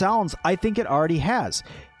as that sounds, I think it already has.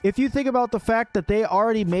 If you think about the fact that they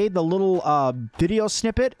already made the little video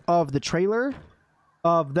snippet of the trailer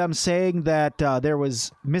of them saying that there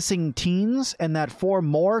was missing teens and that 4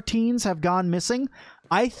 more teens have gone missing,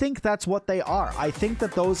 I think that's what they are. I think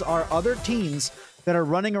that those are other teens that are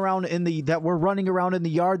running around in the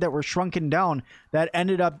yard that were shrunken down that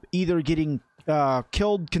ended up either getting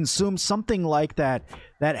killed, consumed, something like that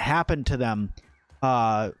happened to them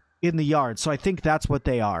in the yard. So I think that's what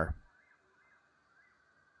they are.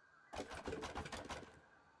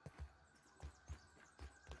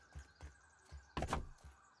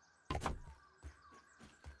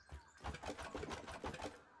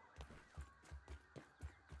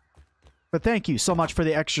 But thank you so much for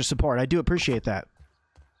the extra support. I do appreciate that.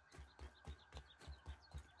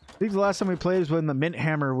 I think the last time we played was when the Mint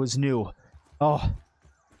Hammer was new. Oh.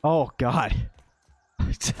 Oh, God.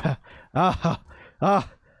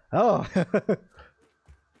 Oh.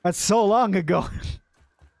 That's so long ago.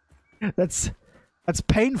 That's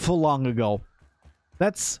painful long ago.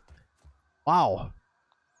 That's... Wow.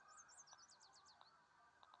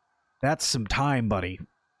 That's some time, buddy.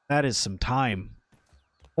 That is some time.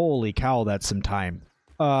 Holy cow, that's some time.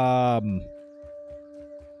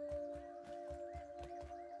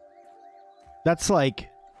 That's like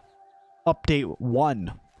update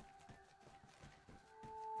 1.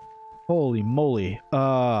 Holy moly.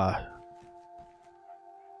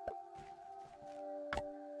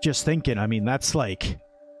 Just thinking, I mean, that's like...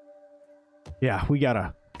 Yeah, we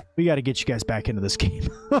gotta get you guys back into this game.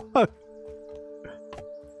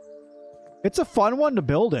 It's a fun one to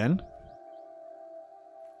build in.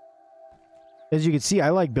 As you can see,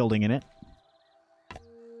 I like building in it.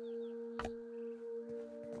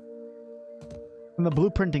 And the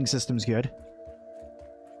blueprinting system's good.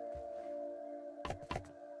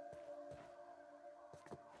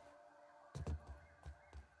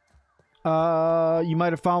 You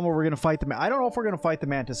might have found where we're going to fight the... I don't know if we're going to fight the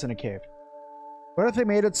mantis in a cave. What if they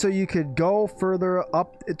made it so you could go further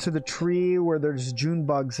up to the tree where there's June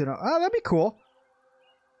bugs? Oh, that'd be cool.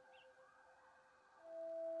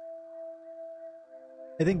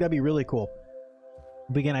 I think that'd be really cool.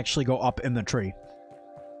 We can actually go up in the tree.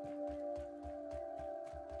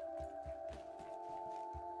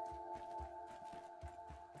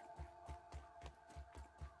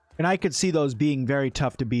 And I could see those being very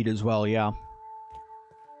tough to beat as well, yeah.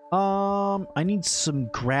 I need some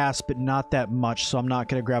grass, but not that much, so I'm not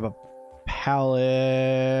going to grab a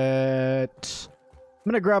pallet. I'm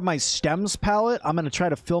going to grab my stems pallet. I'm going to try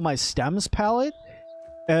to fill my stems pallet.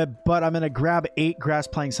 But I'm going to grab 8 grass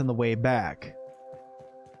planks on the way back.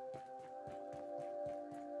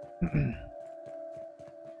 We're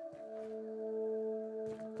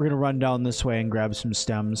going to run down this way and grab some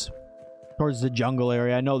stems. Towards the jungle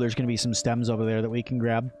area. I know there's going to be some stems over there that we can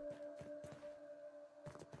grab.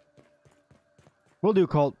 We'll do,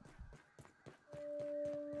 Colt.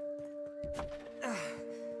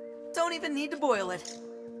 Don't even need to boil it.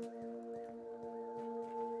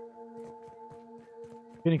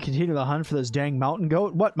 Gonna continue the hunt for this dang mountain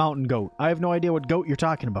goat? What mountain goat? I have no idea what goat you're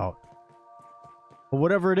talking about. But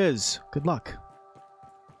whatever it is, good luck.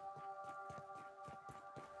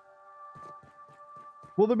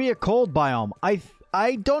 Will there be a cold biome? I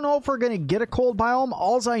don't know if we're gonna get a cold biome.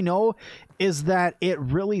 Alls I know is that it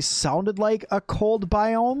really sounded like a cold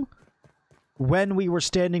biome when we were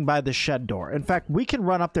standing by the shed door. In fact, we can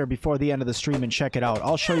run up there before the end of the stream and check it out.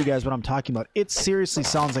 I'll show you guys what I'm talking about. It seriously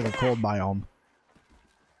sounds like a cold biome.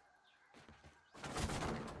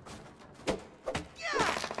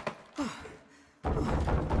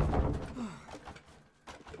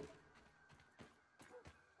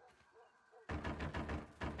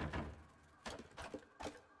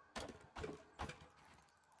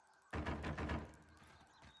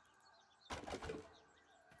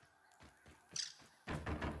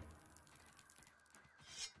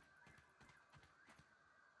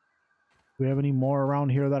 Do we have any more around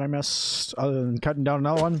here that I missed other than cutting down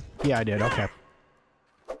another one? Yeah, I did. Okay.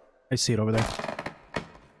 I see it over there.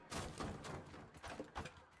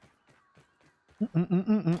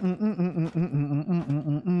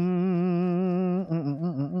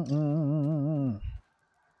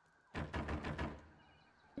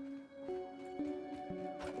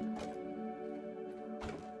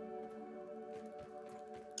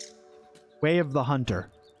 Way of the Hunter.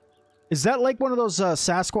 Is that like one of those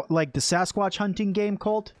Sasquatch, like the Sasquatch hunting game,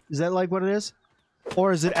 Colt? Is that like what it is?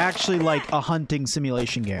 Or is it actually like a hunting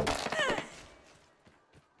simulation game?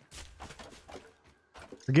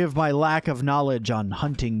 Forgive my lack of knowledge on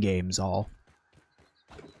hunting games, all.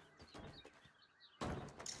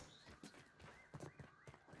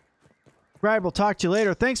 Right, we'll talk to you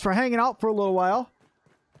later. Thanks for hanging out for a little while.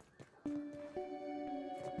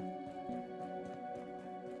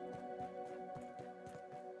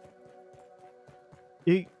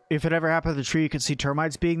 If it ever happened to the tree, you could see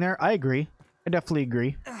termites being there. I agree. I definitely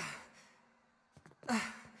agree.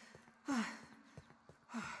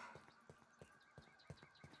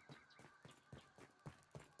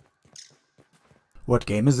 What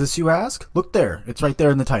game is this, you ask? Look there. It's right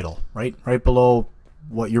there in the title. Right below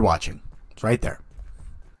what you're watching. It's right there.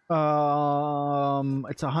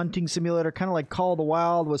 It's a hunting simulator, kind of like Call of the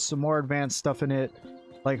Wild with some more advanced stuff in it,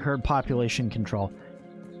 like herd population control.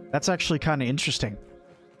 That's actually kind of interesting.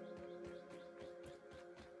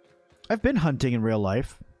 I've been hunting in real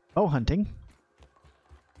life. Oh, hunting.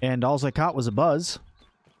 And all I caught was a buzz.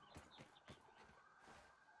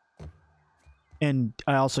 And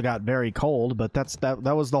I also got very cold, but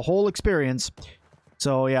that was the whole experience.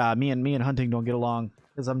 So yeah, me and hunting don't get along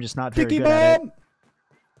because I'm just not very good at it.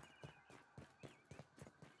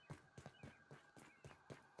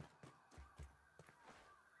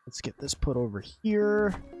 Let's get this put over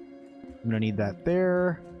here. I'm gonna need that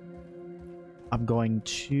there. I'm going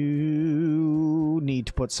to need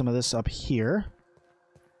to put some of this up here.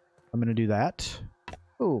 I'm gonna do that.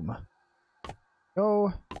 Boom.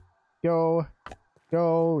 Go. Go.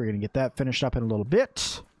 Go. We're gonna get that finished up in a little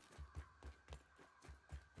bit.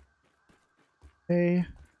 Okay.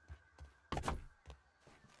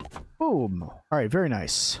 Boom. Alright, very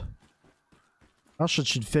nice. I also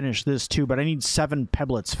should finish this too, but I need 7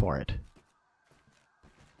 pebblets for it.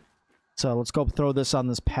 So let's go throw this on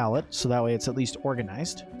this pallet, so that way it's at least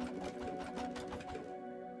organized.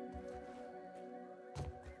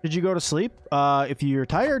 Did you go to sleep? If you're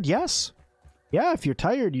tired, yes. Yeah, if you're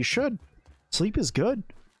tired, you should. Sleep is good.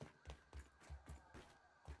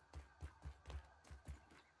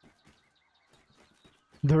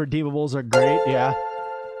 The redeemables are great, yeah.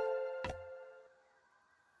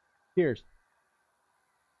 Cheers.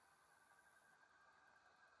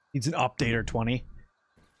 Needs an update or 20.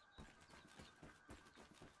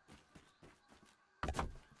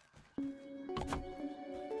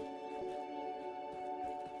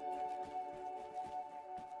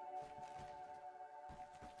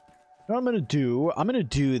 What I'm gonna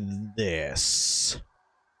do this.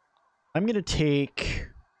 I'm gonna take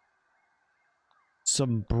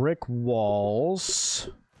some brick walls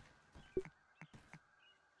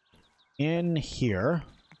in here.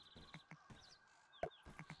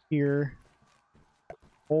 Here.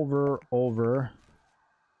 Over.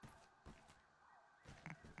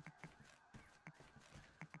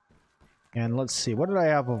 And let's see, what did I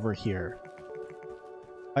have over here?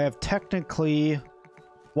 I have technically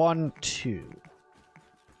 1, 2.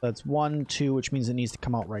 That's 1, 2, which means it needs to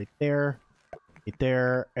come out right there,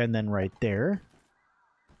 and then right there.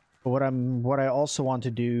 But what I also want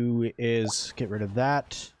to do is get rid of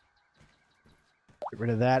that,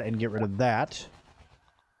 and get rid of that.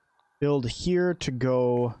 Build here to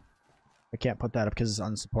go. I can't put that up because it's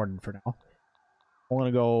unsupported for now. I'm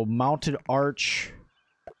gonna go mounted arch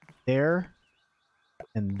there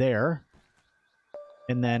and there.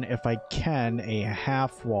 And then, if I can, a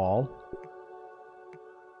half wall.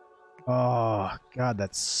 Oh, God,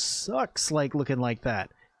 that sucks, like, looking like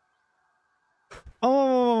that.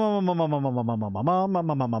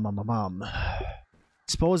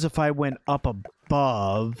 Suppose if I went up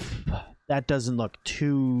above, That doesn't look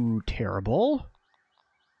too terrible.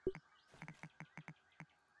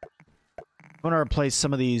 I'm gonna replace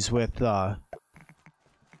some of these with whatever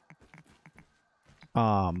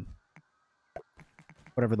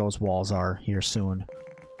those walls are here soon.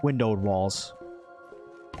 Windowed walls.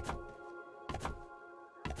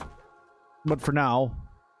 But for now,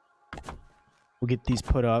 we'll get these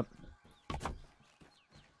put up.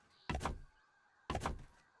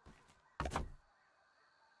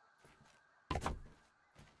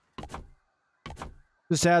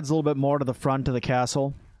 This adds a little bit more to the front of the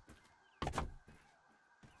castle.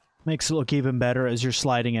 Makes it look even better as you're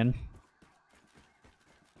sliding in.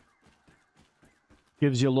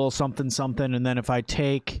 Gives you a little something something, and then if I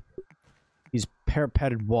take these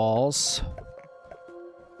parapeted walls,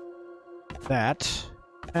 that,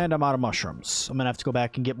 and I'm out of mushrooms. I'm gonna have to go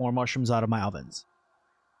back and get more mushrooms out of my ovens.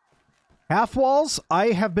 Half walls? I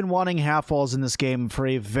have been wanting half walls in this game for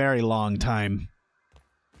a very long time.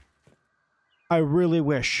 I really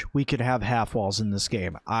wish we could have half walls in this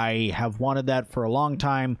game. I have wanted that for a long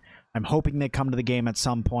time. I'm hoping they come to the game at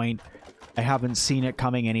some point. I haven't seen it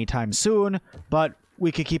coming anytime soon, but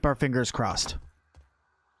we could keep our fingers crossed.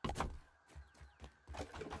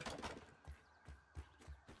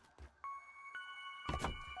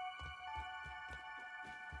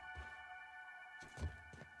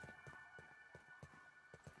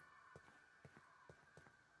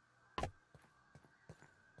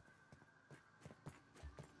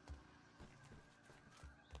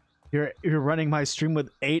 You're running my stream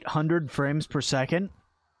with 800 frames per second?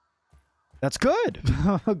 That's good.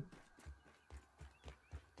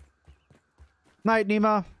 Night,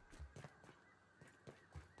 Nima.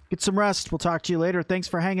 Get some rest. We'll talk to you later. Thanks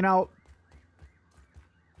for hanging out.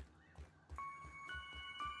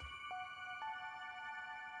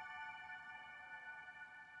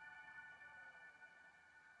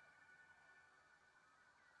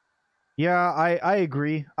 Yeah, I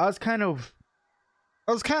agree. I was kind of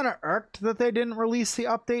irked that they didn't release the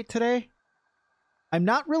update today. I'm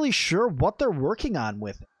not really sure what they're working on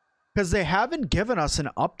with it, because they haven't given us an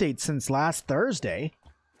update since last Thursday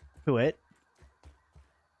to it.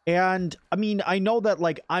 And I mean, I know that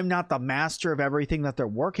like I'm not the master of everything that they're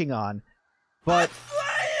working on, but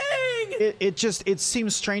it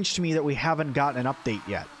seems strange to me that we haven't gotten an update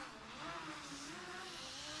yet.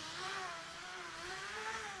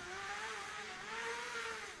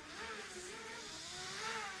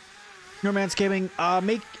 Romance Gaming,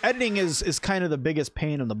 editing is kind of the biggest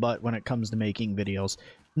pain in the butt when it comes to making videos.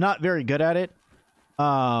 Not very good at it.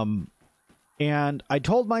 And I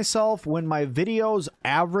told myself when my videos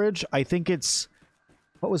average, I think it's,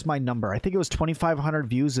 what was my number? I think it was 2,500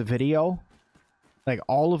 views a video. Like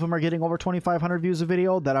all of them are getting over 2,500 views a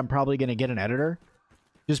video, that I'm probably going to get an editor.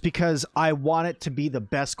 Just because I want it to be the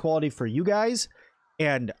best quality for you guys.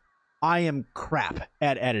 And I am crap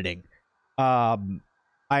at editing.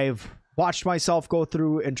 I've watched myself go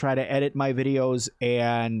through and try to edit my videos,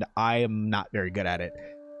 and I am not very good at it.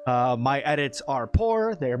 My edits are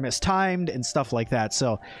poor, they're mistimed, and stuff like that.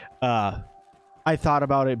 So, I thought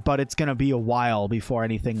about it, but it's going to be a while before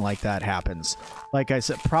anything like that happens. Like I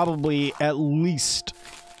said, probably at least,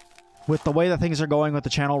 with the way that things are going with the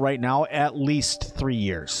channel right now, at least 3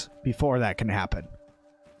 years before that can happen.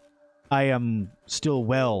 I am still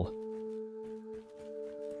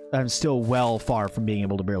I'm still well far from being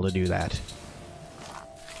able to do that.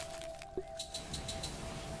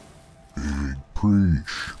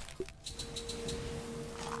 Preach.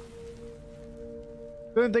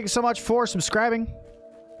 Boone, thank you so much for subscribing.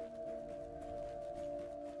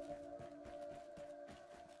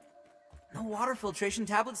 No water filtration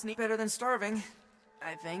tablets need better than starving,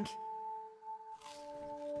 I think.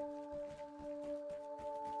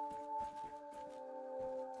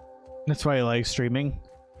 That's why I like streaming.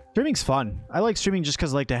 Streaming's fun. I like streaming just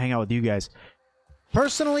because I like to hang out with you guys.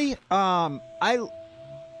 Personally, I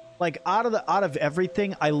like out of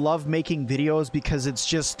everything, I love making videos because it's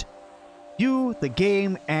just you, the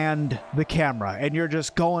game, and the camera, and you're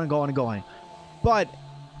just going. But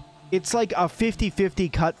it's like a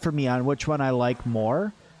 50-50 cut for me on which one I like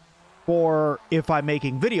more. Or if I'm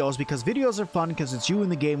making videos, because videos are fun because it's you in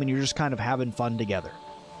the game and you're just kind of having fun together.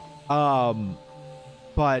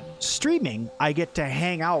 But streaming, I get to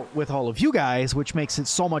hang out with all of you guys, which makes it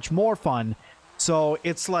so much more fun. So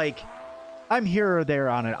it's like, I'm here or there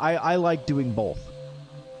on it. I like doing both.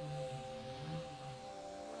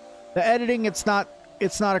 The editing, it's not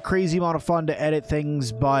a crazy amount of fun to edit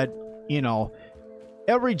things, but, you know,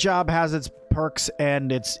 every job has its perks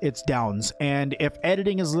and its downs. And if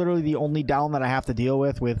editing is literally the only down that I have to deal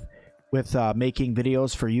with making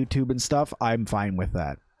videos for YouTube and stuff, I'm fine with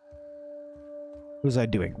that. What was I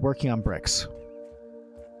doing? Working on bricks.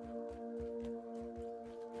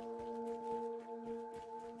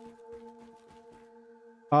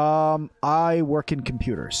 I work in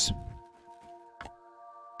computers.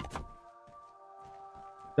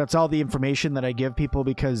 That's all the information that I give people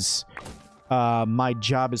because my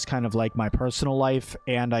job is kind of like my personal life,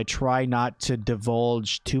 and I try not to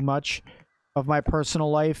divulge too much of my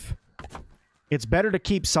personal life. It's better to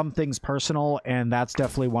keep some things personal, and that's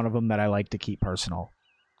definitely one of them that I like to keep personal.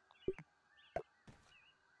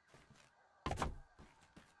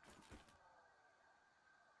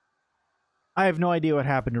 I have no idea what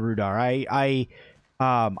happened to Rudar.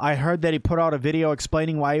 I heard that he put out a video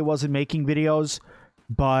explaining why he wasn't making videos,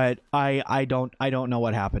 but I don't know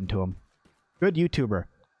what happened to him. Good YouTuber.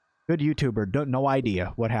 Good YouTuber. No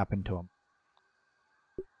idea what happened to him.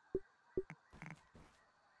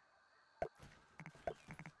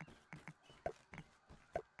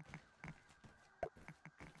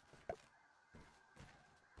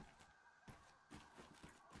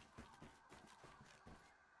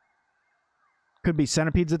 Could be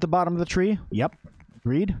centipedes at the bottom of the tree. Yep.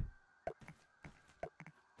 Agreed.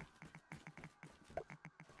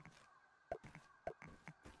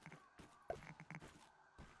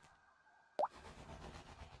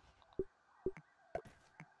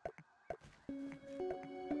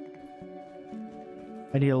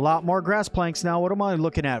 I need a lot more grass planks now. What am I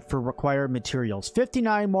looking at for required materials?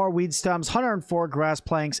 59 more weed stems, 104 grass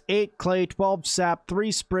planks, 8 clay, 12 sap,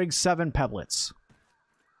 3 sprigs, 7 pebblets.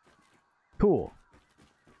 Cool.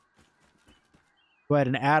 Go ahead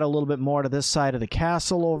and add a little bit more to this side of the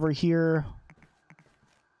castle over here.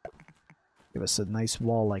 Give us a nice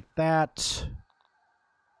wall like that.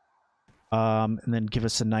 And then give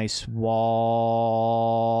us a nice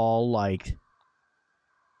wall like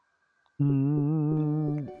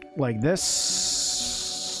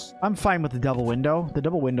this. I'm fine with the double window. The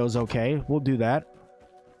double window's okay. We'll do that.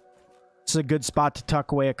 It's a good spot to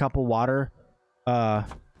tuck away a couple water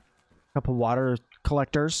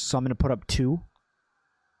collectors, so I'm going to put up 2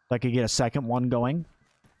 so I could get a second one going.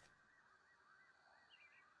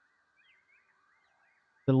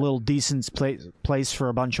 A little decent place for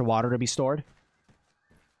a bunch of water to be stored.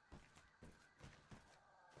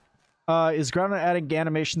 Is Grounded adding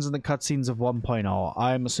animations in the cutscenes of 1.0?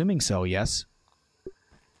 I'm assuming so, yes.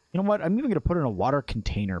 You know what? I'm even going to put in a water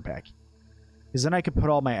container back, because then I could put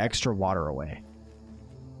all my extra water away.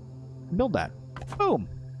 Build that. Boom.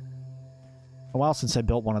 A while since I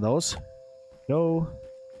built one of those. Go.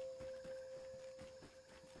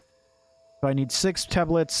 So I need 6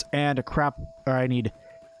 pebblets and I need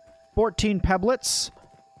 14 pebblets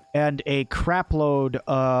and a crap load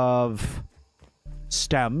of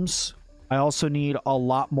stems. I also need a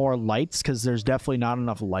lot more lights because there's definitely not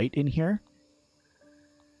enough light in here.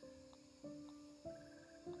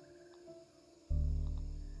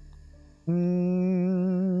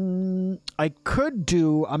 I could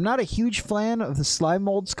do... I'm not a huge fan of the slime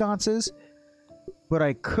mold sconces, but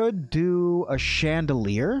I could do a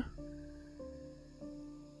chandelier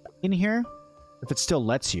in here if it still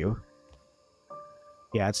lets you.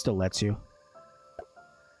 Yeah, it still lets you.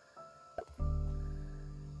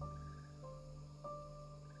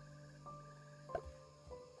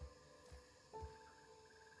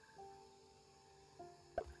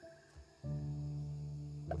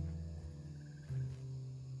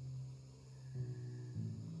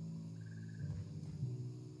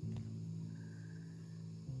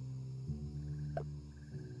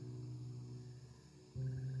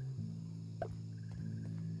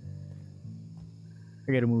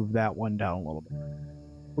 I gotta move that one down a little bit.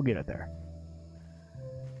 We'll get it there.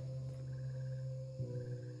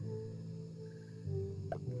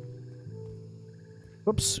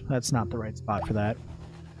 Oops, that's not the right spot for that.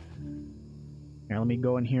 Here, let me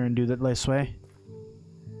go in here and do that this way.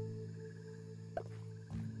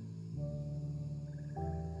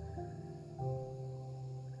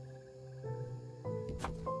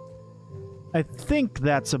 I think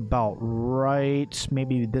that's about right.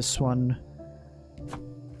 Maybe this one...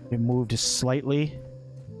 It moved slightly.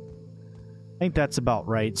 I think that's about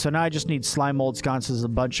right. So now I just need slime mold sconces, a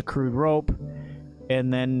bunch of crude rope,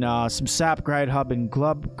 and then some sap grind hub and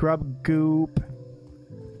grub goop.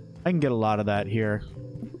 I can get a lot of that here.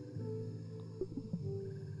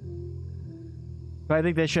 But I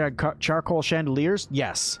think they should have charcoal chandeliers.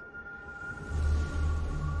 Yes.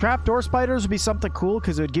 Trapdoor spiders would be something cool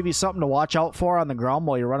because it would give you something to watch out for on the ground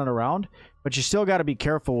while you're running around. But you still got to be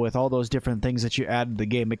careful with all those different things that you add to the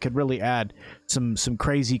game. It could really add some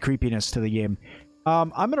crazy creepiness to the game. I'm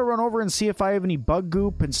going to run over and see if I have any bug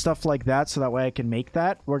goop and stuff like that so that way I can make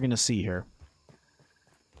that. We're going to see here.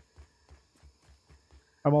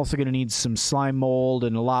 I'm also going to need some slime mold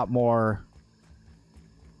and a lot more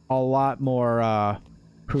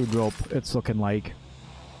crude rope, it's looking like.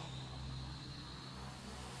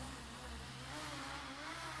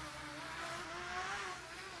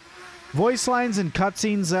 Voice lines and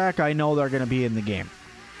cutscenes, Zach, I know they're going to be in the game.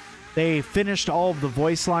 They finished all of the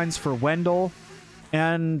voice lines for Wendell,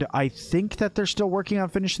 and I think that they're still working on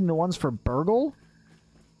finishing the ones for Burgle.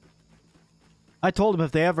 I told them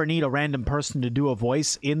if they ever need a random person to do a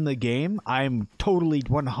voice in the game, I'm totally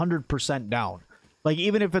 100% down. Like,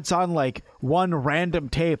 even if it's on, like, one random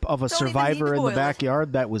tape of a survivor in the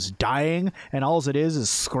backyard that was dying, and all it is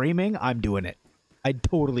screaming, I'm doing it. I'd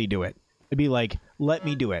totally do it. I'd be like, let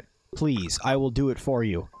me do it. Please, I will do it for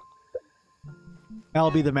you. I'll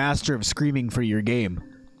be the master of screaming for your game.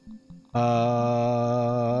 Now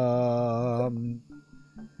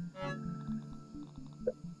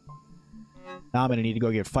I'm gonna need to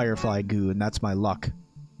go get Firefly goo, and that's my luck.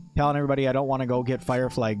 Telling everybody I don't want to go get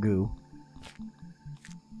Firefly goo.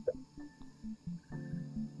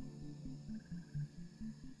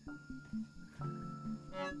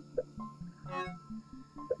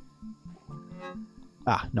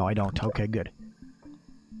 Ah, no, I don't. Okay, good.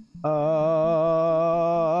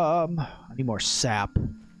 I need more sap.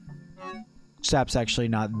 Sap's actually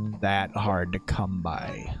not that hard to come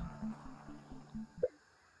by.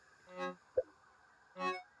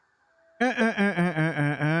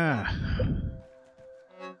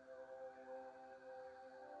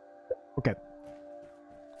 Okay.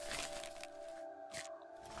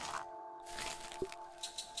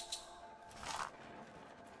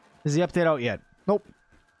 Is the update out yet? Nope.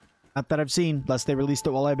 Not that I've seen, unless they released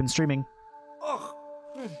it while I've been streaming. Ugh.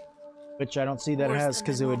 Which I don't see that it Worse has, than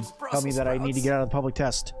because my it would mom's tell me Brussels that I need to sprouts. get out of the public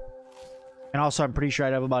test. And also, I'm pretty sure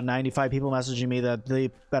I'd have about 95 people messaging me that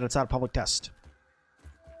it's out of public test.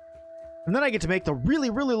 And then I get to make the really,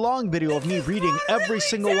 really long video of me reading every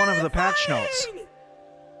single one of the patch notes.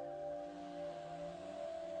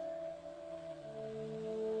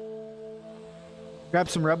 Grab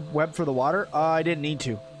some web for the water. I didn't need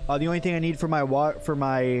to. The only thing I need for my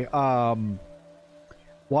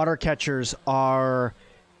water catchers are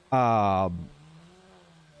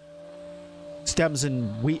stems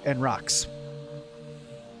and wheat and rocks.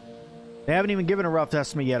 They haven't even given a rough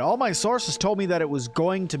estimate yet. All my sources told me that it was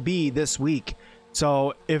going to be this week.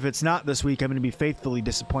 So if it's not this week, I'm going to be faithfully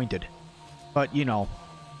disappointed. But, you know,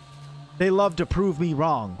 they love to prove me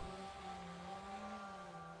wrong.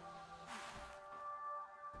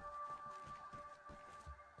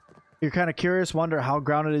 You're kind of curious, wonder how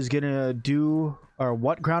Grounded is going to do, or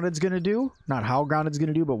what Grounded's going to do. Not how Grounded's going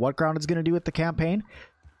to do, but what Grounded's going to do with the campaign.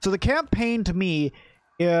 So the campaign, to me,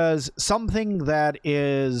 is something that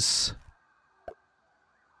is...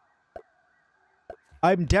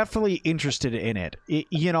 I'm definitely interested in it.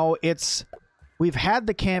 You know, it's... We've had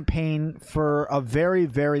the campaign for a very,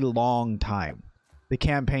 very long time. The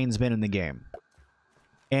campaign's been in the game.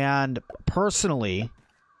 And personally,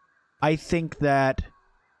 I think that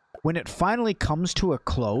when it finally comes to a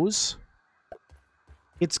close,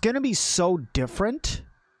 it's going to be so different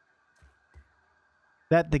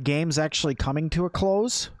that the game's actually coming to a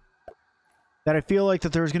close that I feel like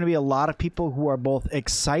that there's going to be a lot of people who are both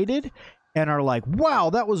excited and are like,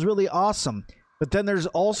 wow, that was really awesome. But then there's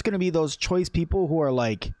also going to be those choice people who are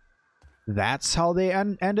like, that's how they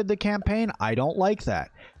ended the campaign? I don't like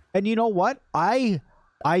that. And you know what? I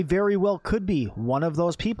very well could be one of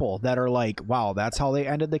those people that are like, wow, that's how they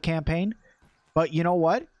ended the campaign. But you know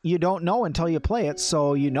what? You don't know until you play it,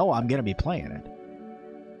 so you know I'm going to be playing it.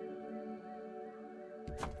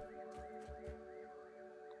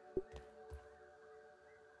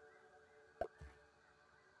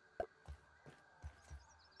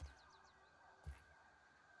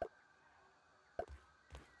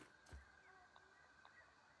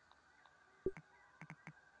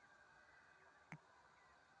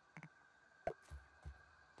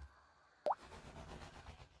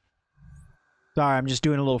 Sorry, I'm just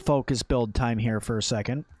doing a little focus build time here for a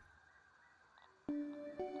second.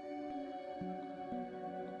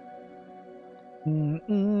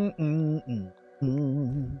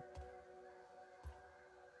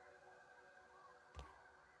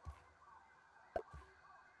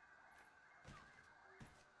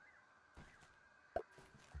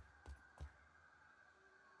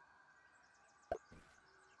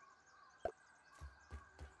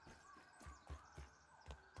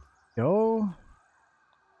 Go.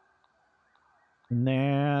 And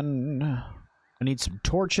then I need some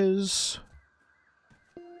torches.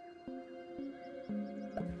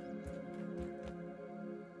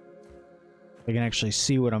 I can actually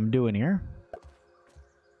see what I'm doing here.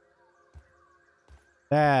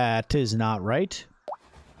 That is not right.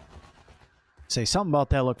 Say something about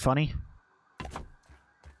that look funny.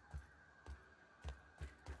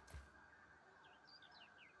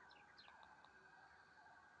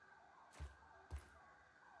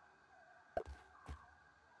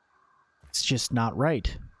 It's just not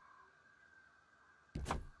right.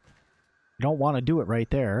 You don't want to do it right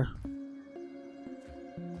there.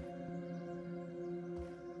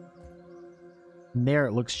 And there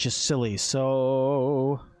it looks just silly,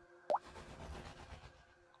 so...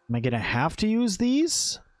 Am I gonna have to use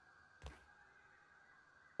these?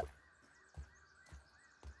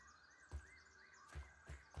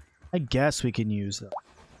 I guess we can use them.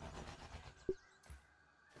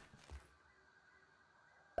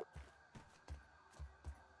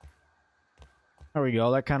 There we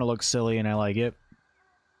go. That kind of looks silly and I like it.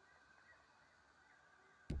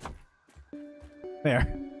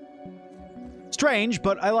 There. Strange,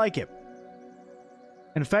 but I like it.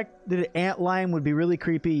 In fact, the antlion would be really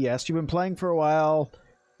creepy. Yes, you've been playing for a while.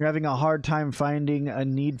 You're having a hard time finding a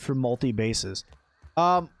need for multi-bases.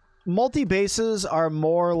 Multi-bases are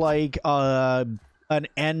more like an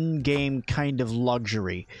end game kind of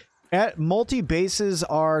luxury. Multi-bases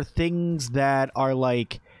are things that are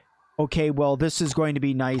like, okay, well, this is going to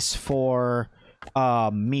be nice for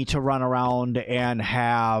me to run around and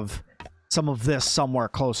have some of this somewhere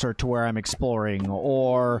closer to where I'm exploring,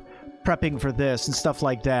 or prepping for this and stuff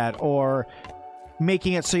like that, or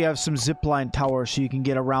making it so you have some zipline towers so you can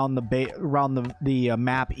get around the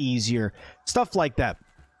map easier. Stuff like that.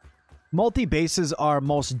 Multi-bases are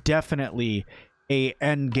most definitely a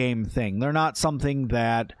end game thing. They're not something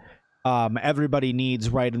that everybody needs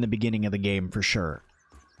right in the beginning of the game, for sure.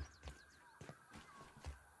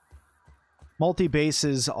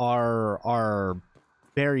 Multi-bases are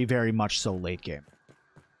very, very much so late game.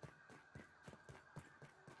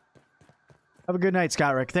 Have a good night,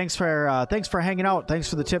 Scott Rick. Thanks for hanging out. Thanks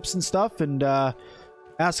for the tips and stuff, and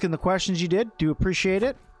asking the questions you did. Do appreciate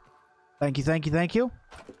it. Thank you, thank you, thank you.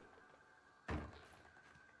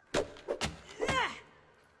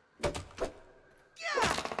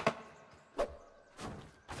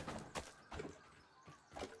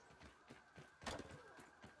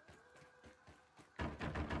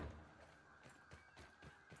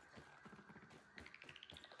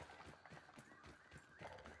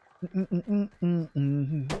 You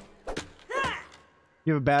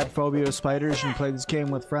have a bad phobia of spiders and you played this game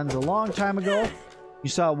with friends a long time ago. You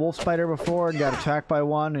saw a wolf spider before and got attacked by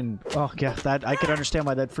one, and oh yeah, that I could understand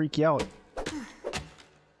why that'd freak you out.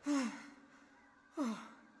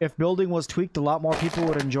 If building was tweaked, a lot more people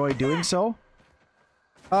would enjoy doing so.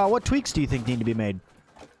 What tweaks do you think need to be made?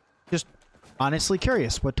 Just honestly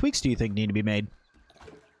curious. What tweaks do you think need to be made?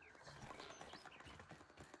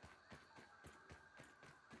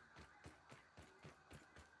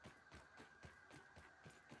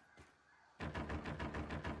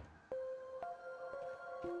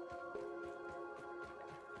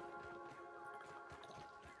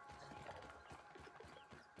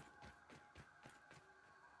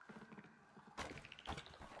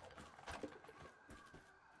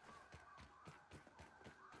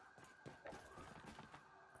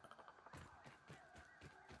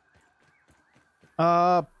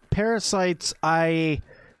 Parasites, I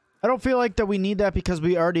don't feel like that we need that because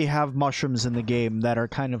we already have mushrooms in the game that are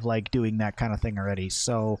kind of like doing that kind of thing already.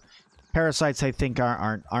 So parasites, I think,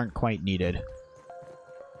 aren't quite needed.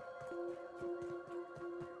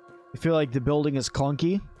 I feel like the building is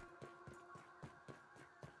clunky.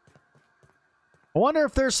 I wonder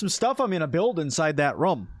if there's some stuff I'm gonna build inside that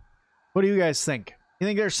room. What do you guys think? You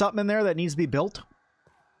think there's something in there that needs to be built?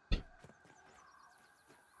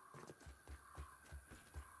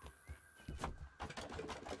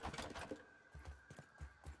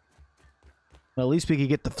 Well, at least we could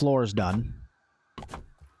get the floors done.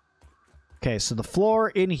 Okay, so the floor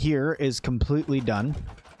in here is completely done.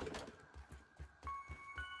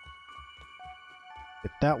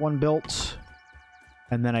 Get that one built.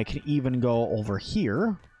 And then I can even go over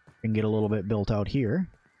here and get a little bit built out here.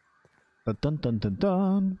 Dun dun dun dun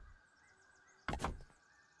dun.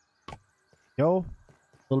 Go.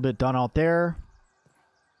 A little bit done out there.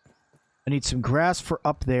 I need some grass for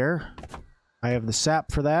up there. I have the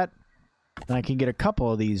sap for that. And I can get a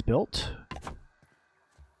couple of these built.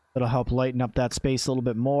 That'll help lighten up that space a little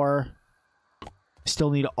bit more. Still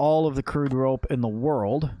need all of the crude rope in the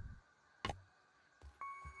world.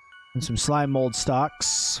 And some slime mold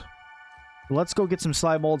stocks. Let's go get some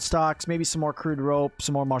slime mold stocks, maybe some more crude rope,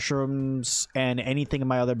 some more mushrooms, and anything in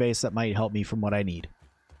my other base that might help me from what I need.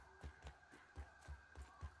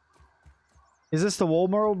 Is this the WoW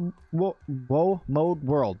mode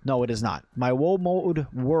world? No, it is not. My WoW mode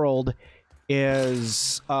world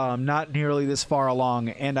is not nearly this far along,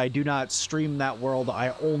 and I do not stream that world.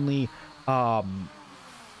 I only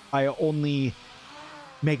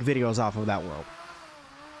make videos off of that world.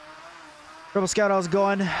 Rebel Scout, how's it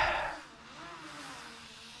going?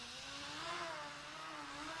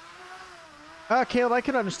 Caleb, I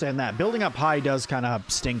can understand that. Building up high does kind of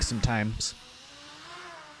stink sometimes.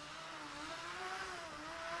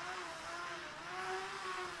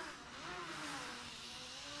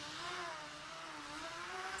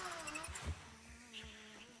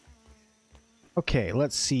 Okay,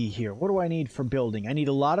 let's see here. What do I need for building? I need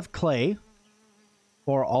a lot of clay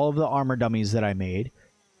for all of the armor dummies that I made.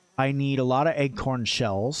 I need a lot of acorn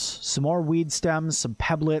shells, some more weed stems, some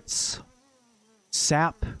pebblets,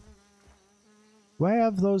 sap. Do I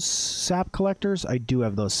have those sap collectors? I do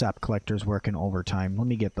have those sap collectors working overtime. Let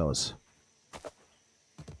me get those.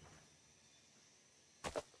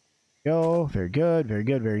 Go. Very good, very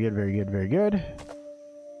good, very good, very good, very good.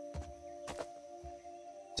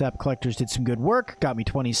 Sap collectors did some good work. Got me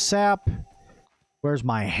 20 sap. Where's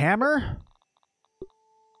my hammer?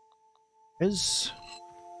 Is...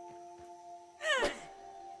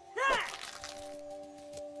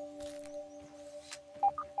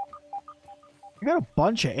 I got a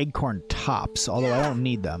bunch of acorn tops, although I don't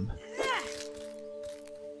need them.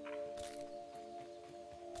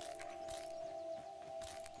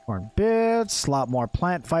 Acorn bits, a lot more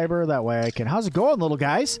plant fiber. That way I can... How's it going, little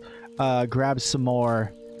guys? Grab some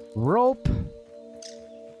more rope.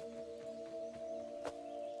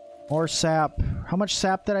 More sap. How much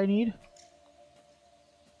sap did I need?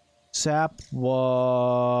 Sap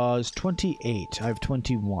was 28. I have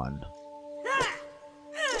 21.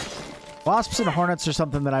 Wasps and hornets are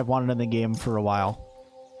something that I've wanted in the game for a while.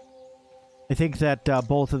 I think that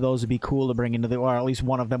both of those would be cool to bring into the... Or at least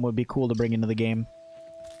one of them would be cool to bring into the game.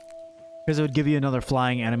 Because it would give you another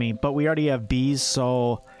flying enemy. But we already have bees,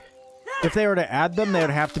 so... If they were to add them, they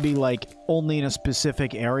would have to be, like, only in a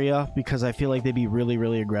specific area. Because I feel like they'd be really,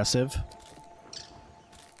 really aggressive.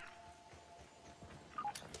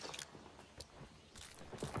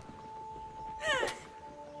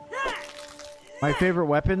 My favorite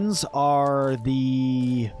weapons are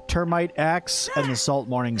the termite axe and the salt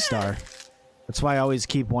morning star. That's why I always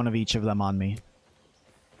keep one of each of them on me.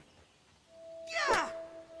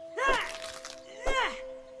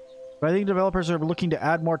 But I think developers are looking to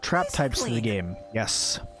add more trap types to the game.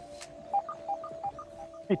 Yes.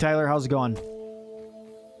 Hey Tyler, how's it going?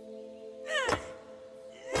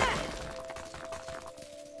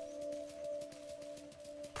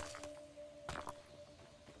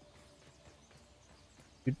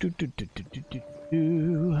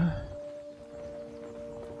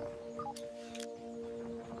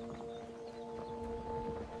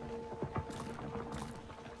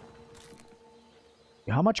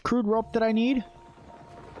 How much crude rope did I need?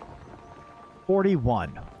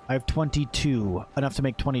 41. I have 22. Enough to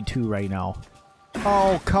make 22 right now.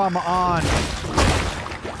 Oh, come on.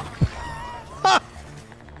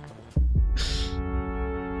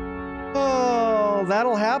 Oh,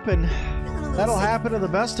 that'll happen. That'll happen to the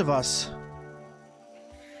best of us.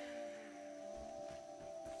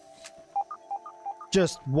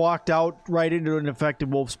 Just walked out right into an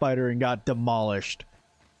infected wolf spider and got demolished.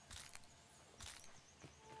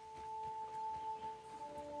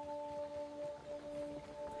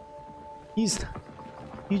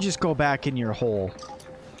 You just go back in your hole.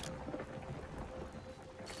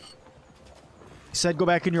 He said go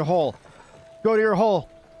back in your hole. Go to your hole.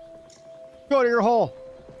 Go to your hole.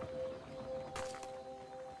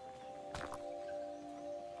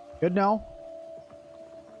 Good now.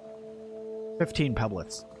 15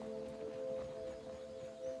 pebblets.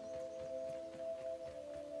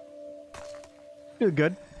 Doing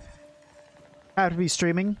good. Had to be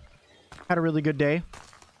streaming. Had a really good day.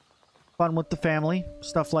 Fun with the family.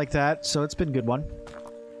 Stuff like that. So it's been a good one.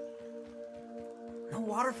 No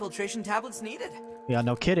water filtration tablets needed. Yeah,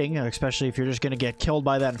 no kidding. Especially if you're just going to get killed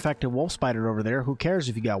by that infected wolf spider over there. Who cares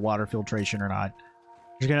if you got water filtration or not?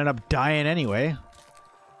 You're going to end up dying anyway.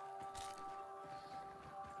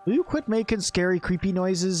 Will you quit making scary, creepy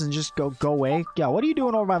noises and just go away? Yeah, what are you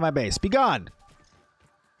doing over by my base? Be gone!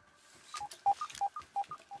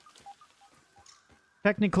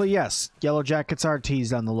 Technically, yes. Yellow jackets are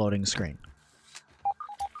teased on the loading screen.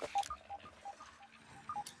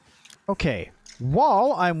 Okay.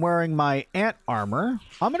 While I'm wearing my ant armor,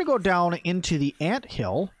 I'm going to go down into the ant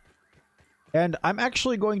hill. And I'm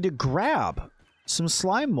actually going to grab some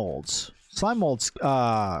slime molds. Slime mold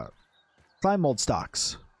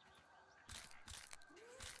stocks.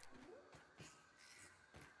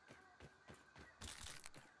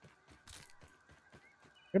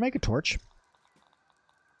 Can I make a torch?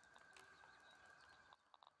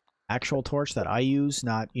 Actual torch that I use,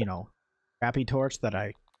 not, you know, crappy torch that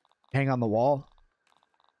I hang on the wall.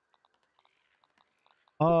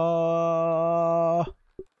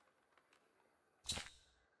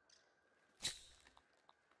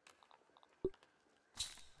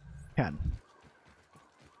 Can.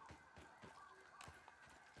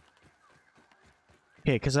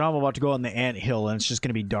 Okay, because I'm about to go on the ant hill and it's just going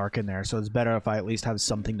to be dark in there, so it's better if I at least have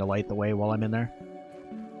something to light the way while I'm in there.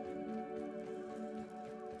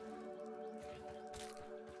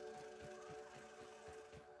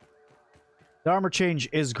 The armor change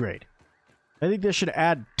is great. I think they should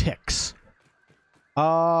add ticks.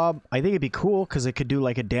 I think it'd be cool because it could do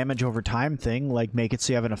like a damage over time thing, like make it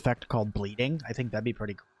so you have an effect called bleeding. I think that'd be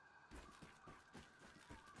pretty cool.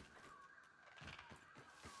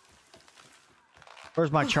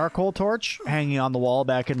 Where's my charcoal torch? Hanging on the wall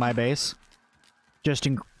back in my base. Just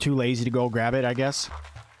too lazy to go grab it, I guess.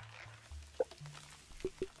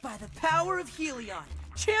 By the power of Helion,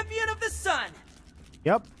 champion of the sun!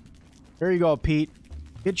 Yep. There you go, Pete.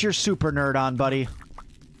 Get your super nerd on, buddy.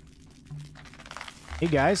 Hey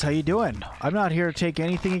guys, how you doing? I'm not here to take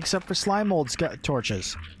anything except for slime mold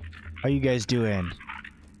torches. How you guys doing?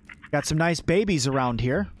 Got some nice babies around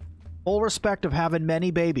here. Full respect of having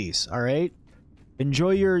many babies, alright?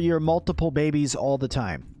 Enjoy your multiple babies all the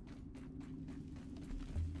time.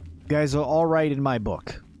 You guys are alright in my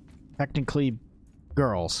book. Technically,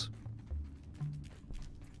 girls.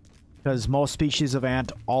 Because most species of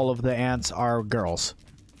ant, all of the ants are girls.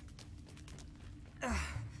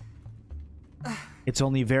 It's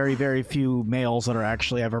only very, very few males that are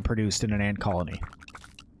actually ever produced in an ant colony.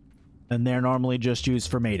 And they're normally just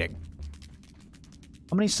used for mating.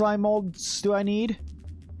 How many slime molds do I need?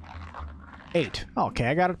 8. Okay,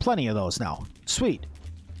 I got plenty of those now. Sweet.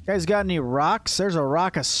 You guys got any rocks? There's a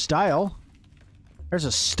rock of style. There's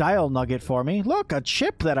a style nugget for me. Look, a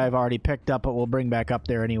chip that I've already picked up but we'll bring back up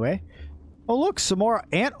there anyway. Oh, look, some more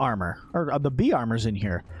ant armor. Or the bee armor's in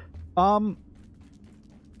here.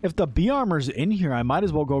 If the bee armor's in here, I might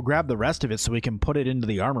as well go grab the rest of it so we can put it into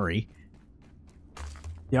the armory.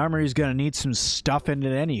 The armory's gonna need some stuff in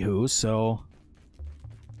it anywho, so...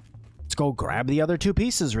 let's go grab the other 2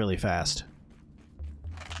 pieces really fast.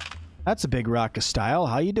 That's a big rock of style.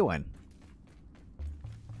 How you doing?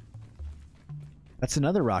 That's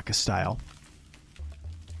another rock of style.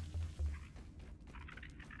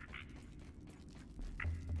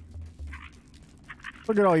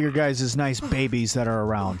 Look at all your guys' nice babies that are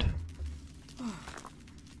around.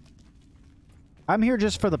 I'm here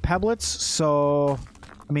just for the pebblets, so...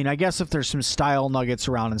 I mean, I guess if there's some style nuggets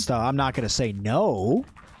around and stuff, I'm not going to say no.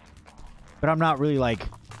 But I'm not really, like,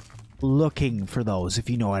 looking for those, if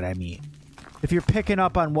you know what I mean. If you're picking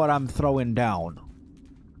up on what I'm throwing down.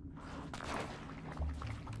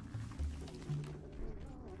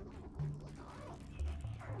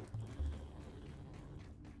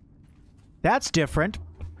 That's different.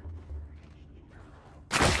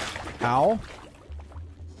 Ow.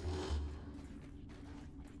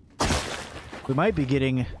 We might be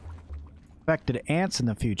getting infected ants in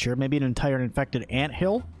the future. Maybe an entire infected ant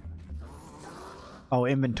hill. Oh,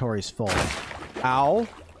 inventory's full. Ow.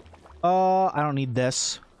 I don't need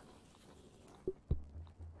this.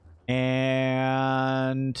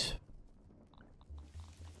 And...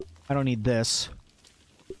 I don't need this.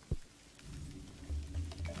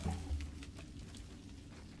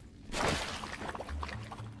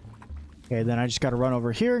 Okay, then I just gotta run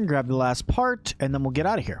over here and grab the last part, and then we'll get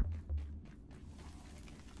out of here.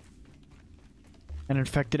 An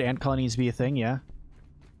infected ant colony needs to be a thing, yeah.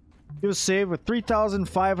 It was saved with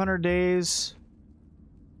 3,500 days.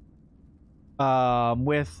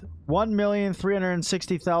 With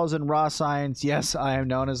 1,360,000 raw signs. Yes, I am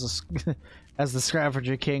known as a, as the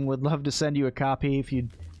Scavenger King. Would love to send you a copy if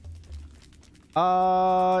you'd...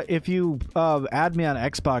 if you add me on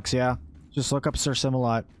Xbox, yeah. Just look up Sir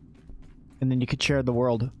Sim-Alot. And then you could share the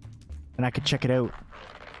world. And I could check it out.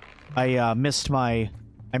 I missed my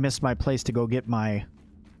place to go get my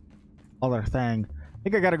other thing. I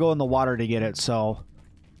think I gotta go in the water to get it, so...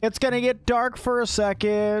 it's gonna get dark for a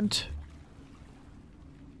second.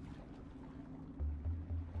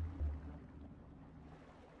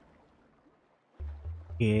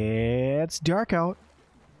 It's dark out.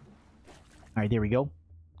 Alright, there we go.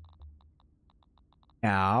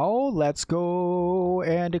 Now, let's go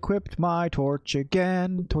and equip my torch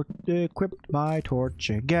again. Equipped my torch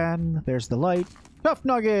again. There's the light. Tough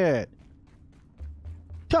nugget!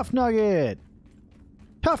 Tough nugget!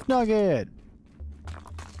 Tough nugget!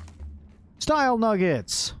 Style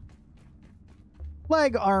nuggets!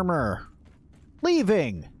 Leg armor!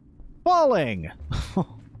 Leaving. Falling.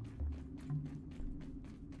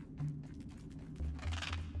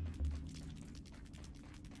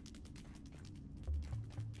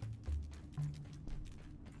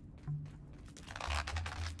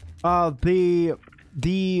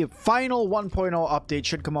 The final 1.0 update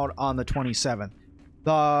should come out on the 27th.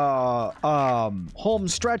 The home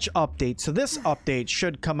stretch update. So this update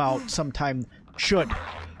should come out sometime.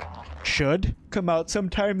 Should come out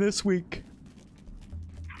sometime this week.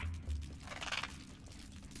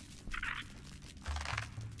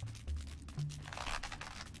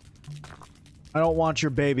 I don't want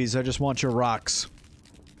your babies. I just want your rocks.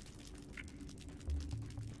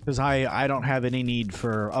 Because I don't have any need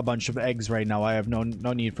for a bunch of eggs right now. I have no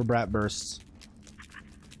need for brat bursts.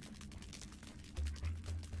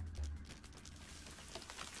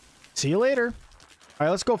 See you later. All right,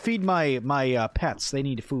 let's go feed my pets. They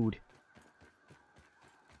need food.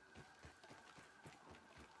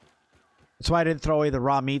 That's why I didn't throw away the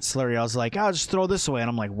raw meat slurry. I was like, I'll just throw this away. And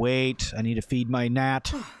I'm like, wait, I need to feed my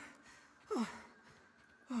gnat.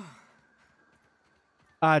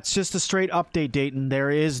 It's just a straight update, Dayton.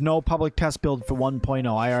 There is no public test build for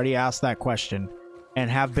 1.0. I already asked that question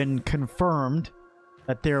and have been confirmed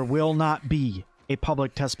that there will not be a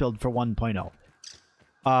public test build for 1.0.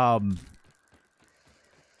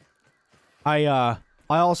 I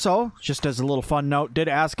also, just as a little fun note, did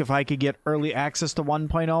ask if I could get early access to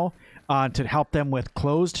 1.0 to help them with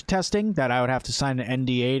closed testing that I would have to sign an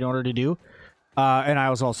NDA in order to do. And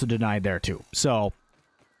I was also denied there too. So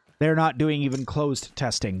they're not doing even closed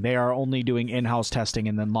testing. They are only doing in-house testing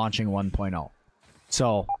and then launching 1.0.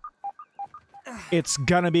 So it's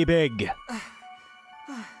gonna be big.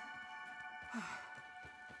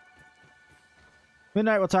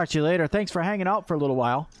 Midnight, we'll talk to you later. Thanks for hanging out for a little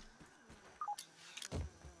while.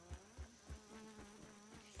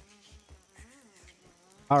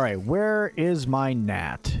 Alright, where is my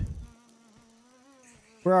gnat?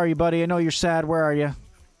 Where are you, buddy? I know you're sad. Where are you?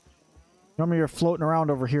 Normally you're floating around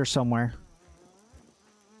over here somewhere.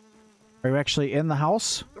 Are you actually in the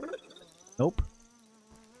house? Nope.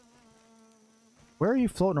 Where are you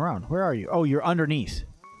floating around? Where are you? Oh, you're underneath.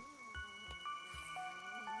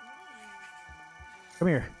 Come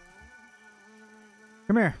here.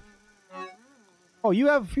 Come here. Oh, you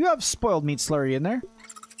have spoiled meat slurry in there.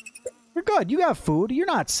 You're good. You have food. You're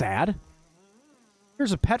not sad.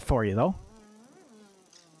 Here's a pet for you, though.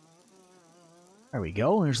 There we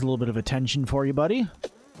go. There's a little bit of attention for you, buddy.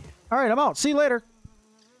 All right, I'm out. See you later.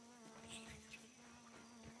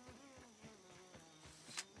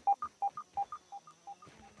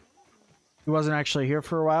 He wasn't actually here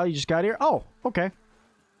for a while. You just got here? Oh, okay.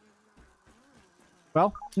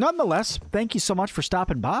 Well, nonetheless, thank you so much for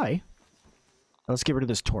stopping by. Let's get rid of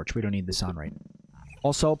this torch. We don't need this on right now.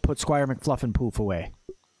 Also, put Squire McFluff and Poof away.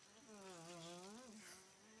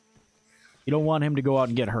 You don't want him to go out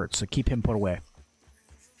and get hurt, so keep him put away.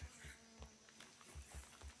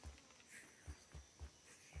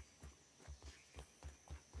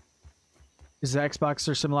 Is the Xbox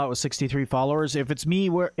or Sim-Alot with 63 followers? If it's me,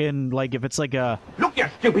 we're in, like, if it's like a... Look, you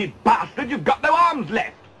stupid bastard, you've got no arms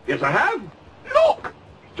left. Yes, I have. Look!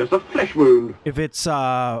 Just a flesh wound. If it's,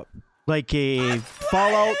 like a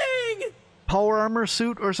Fallout power armor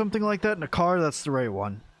suit or something like that in a car, that's the right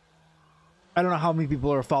one. I don't know how many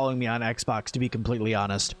people are following me on Xbox, to be completely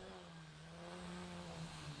honest.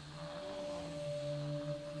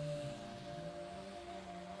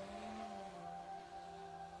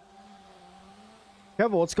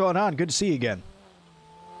 Kevin, what's going on? Good to see you again.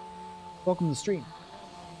 Welcome to the stream.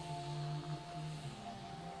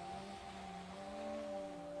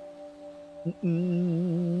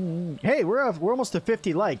 Hey, we're almost to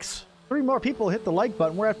 50 likes. 3 more people hit the like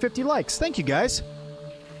button. We're at 50 likes. Thank you, guys.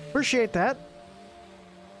 Appreciate that.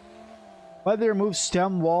 Why they remove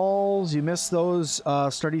stem walls? You miss those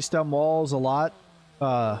sturdy stem walls a lot.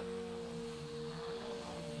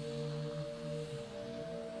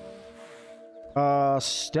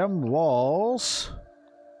 Stem walls.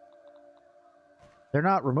 They're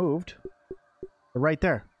not removed. They're right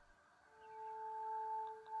there.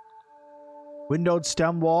 Windowed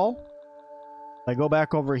stem wall. I go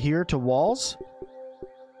back over here to walls.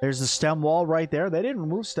 There's the stem wall right there. They didn't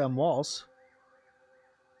remove stem walls.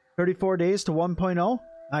 34 days to 1.0.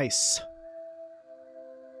 Nice.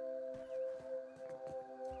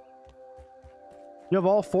 You have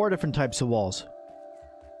all 4 different types of walls.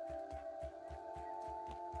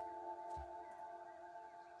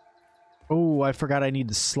 Oh, I forgot I need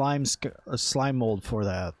the slime mold for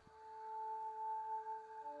that.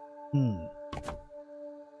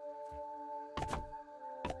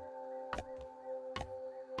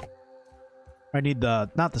 I need the,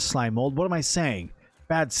 not the slime mold. What am I saying?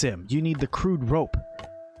 Bad sim. You need the crude rope.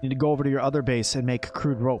 You need to go over to your other base and make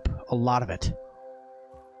crude rope. A lot of it.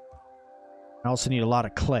 I also need a lot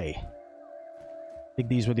of clay. I think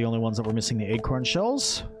these were the only ones that were missing the acorn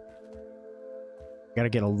shells. Gotta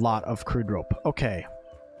get a lot of crude rope. Okay.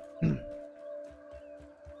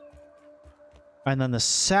 And then the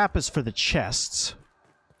sap is for the chests.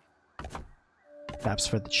 Sap's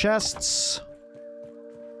for the chests.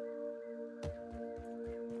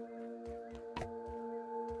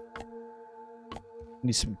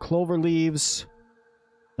 Need some clover leaves.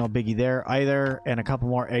 No biggie there either. And a couple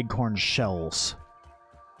more acorn shells.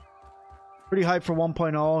 Pretty hyped for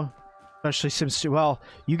 1.0. Especially since, well,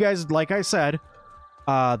 you guys, like I said,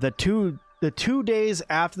 the two days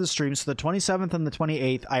after the stream, so the 27th and the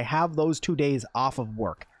 28th, I have those 2 days off of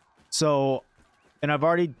work. So, and I've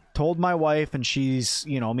already told my wife, and she's,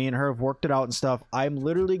 you know, me and her have worked it out and stuff. I'm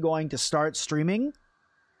literally going to start streaming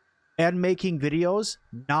and making videos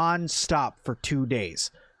non-stop for 2 days.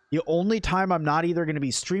 The only time I'm not either going to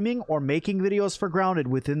be streaming or making videos for Grounded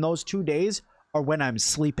within those 2 days are when I'm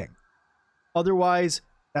sleeping. Otherwise,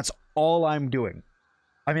 that's all I'm doing.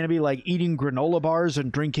 I'm going to be like eating granola bars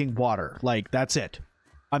and drinking water. Like, that's it.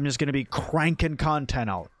 I'm just going to be cranking content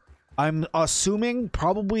out. I'm assuming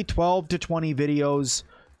probably 12 to 20 videos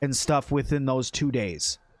and stuff within those 2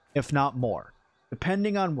 days, if not more.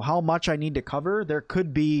 Depending on how much I need to cover, there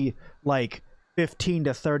could be like 15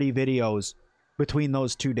 to 30 videos between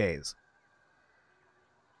those 2 days.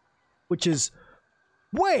 Which is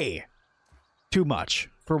way too much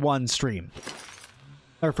for one stream.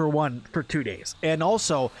 Or for 2 days. And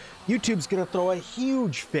also, YouTube's going to throw a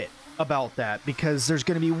huge fit about that because there's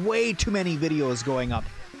going to be way too many videos going up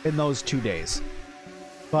in those 2 days.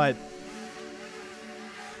 But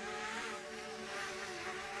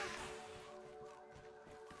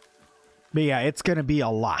yeah, it's going to be a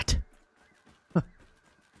lot.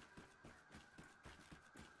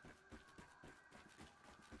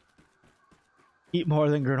 Eat more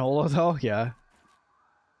than granola, though? Yeah.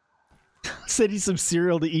 Send you some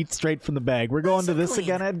cereal to eat straight from the bag. We're going to this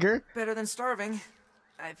again, Edgar? Better than starving,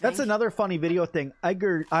 I think. That's another funny video thing.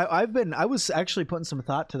 Edgar, I was actually putting some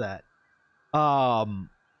thought to that.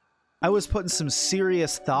 I was putting some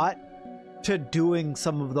serious thought to doing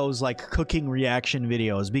some of those, like, cooking reaction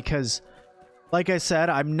videos because, like I said,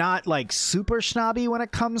 I'm not, like, super snobby when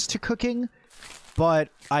it comes to cooking, but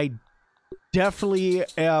I definitely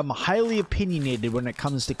am highly opinionated when it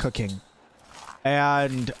comes to cooking.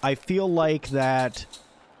 And I feel like that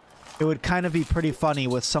it would kind of be pretty funny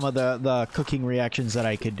with some of the cooking reactions that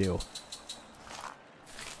I could do.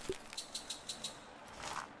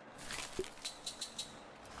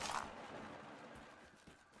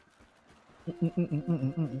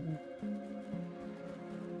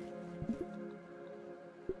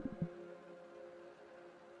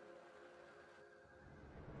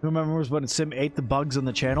 Who remembers when Sim ate the bugs on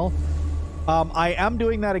the channel? I am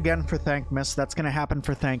doing that again for Thankmas. That's going to happen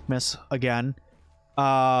for Thankmas again.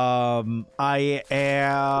 I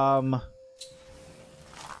am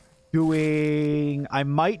doing... I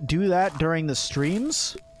might do that during the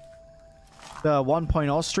streams. The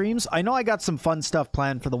 1.0 streams. I know I got some fun stuff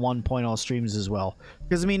planned for the 1.0 streams as well.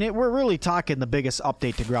 Because, I mean, we're really talking the biggest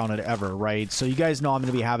update to Grounded ever, right? So you guys know I'm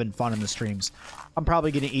going to be having fun in the streams. I'm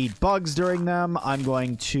probably going to eat bugs during them. I'm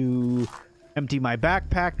going to empty my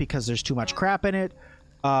backpack because there's too much crap in it.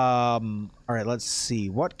 Alright, let's see.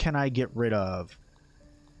 What can I get rid of?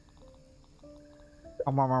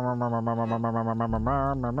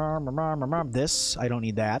 This. I don't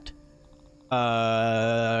need that.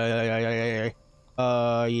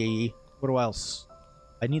 What else?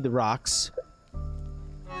 I need the rocks.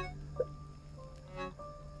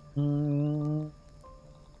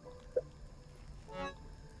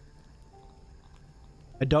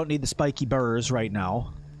 I don't need the spiky burrs right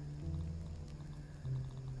now.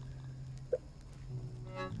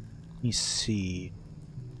 Let me see.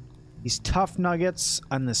 These tough nuggets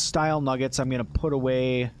and the style nuggets I'm going to put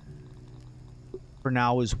away for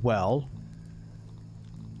now as well.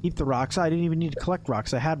 Keep the rocks. I didn't even need to collect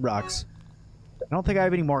rocks. I had rocks. I don't think I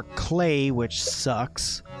have any more clay, which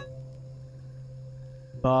sucks.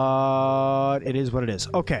 But it is what it is.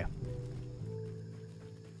 Okay.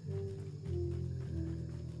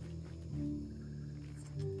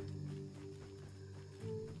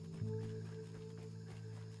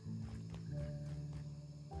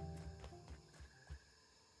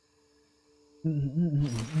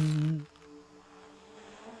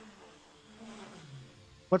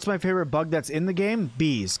 What's my favorite bug that's in the game?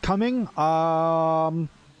 Bees. Coming? Well,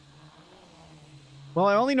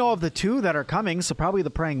 I only know of the two that are coming, so probably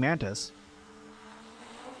the praying mantis.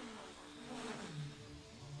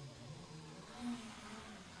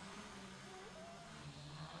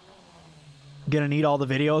 Gonna need all the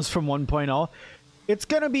videos from 1.0. It's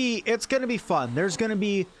gonna be fun. There's gonna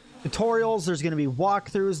be tutorials, there's gonna be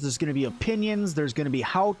walkthroughs, there's gonna be opinions, there's gonna be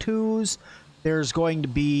how-tos, there's going to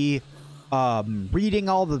be reading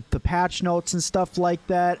all the patch notes and stuff like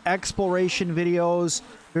that, exploration videos.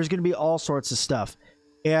 There's gonna be all sorts of stuff.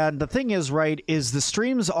 And the thing is, right, is the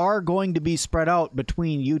streams are going to be spread out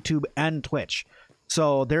between YouTube and Twitch.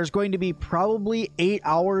 So there's going to be probably 8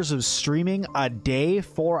 hours of streaming a day,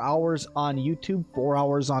 4 hours on YouTube, 4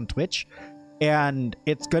 hours on Twitch. And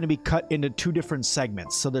it's going to be cut into 2 different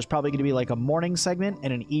segments. So there's probably going to be like a morning segment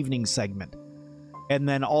and an evening segment. And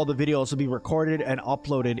then all the videos will be recorded and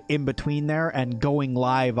uploaded in between there and going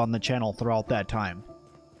live on the channel throughout that time.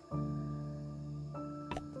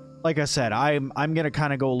 Like I said, I'm going to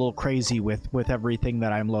kind of go a little crazy with everything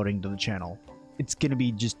that I'm loading to the channel. It's going to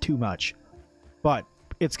be just too much. But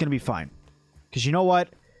it's going to be fine. Because you know what?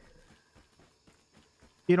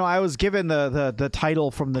 You know, I was given the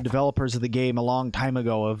title from the developers of the game a long time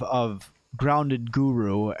ago of Grounded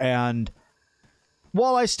Guru. And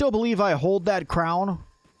while I still believe I hold that crown,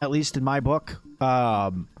 at least in my book,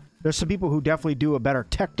 there's some people who definitely do a better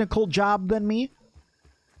technical job than me.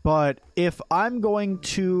 But if I'm going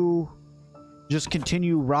to just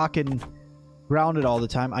continue rocking Grounded all the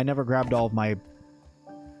time, I never grabbed all of my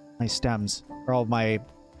stems. Or all of my...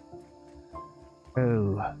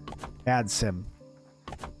 Oh, bad sim.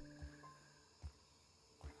 I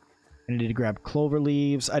needed to grab clover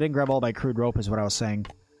leaves. I didn't grab all my crude rope is what I was saying.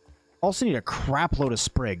 Also need a crap load of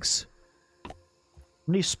sprigs. How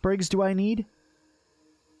many sprigs do I need?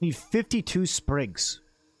 I need 52 sprigs.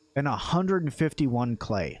 And 151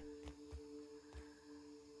 clay.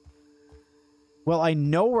 Well, I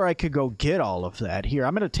know where I could go get all of that. Here,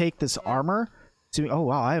 I'm going to take this armor. Oh,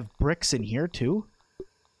 wow, I have bricks in here, too.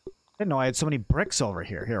 I didn't know I had so many bricks over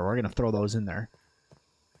here. Here, we're going to throw those in there.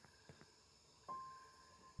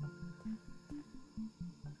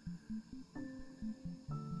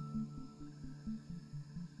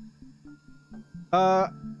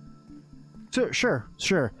 Sure.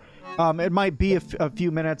 It might be a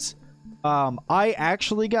few minutes. I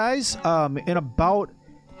actually, guys, in about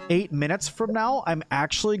 8 minutes from now, I'm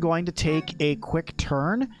actually going to take a quick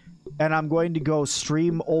turn, and I'm going to go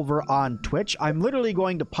stream over on Twitch. I'm literally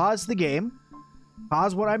going to pause the game,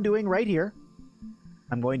 pause what I'm doing right here.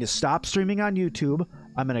 I'm going to stop streaming on YouTube.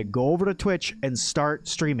 I'm going to go over to Twitch and start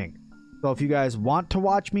streaming. So if you guys want to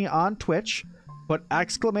watch me on Twitch, put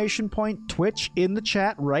 ~, Twitch in the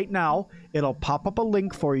chat right now. It'll pop up a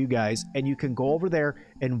link for you guys, and you can go over there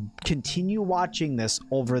and continue watching this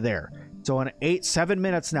over there. So in 7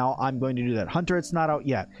 minutes now, I'm going to do that. Hunter, it's not out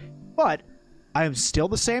yet. But I am still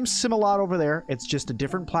the same Sim-Alot over there. It's just a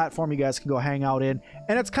different platform you guys can go hang out in.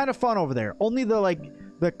 And it's kind of fun over there. Only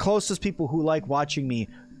the closest people who like watching me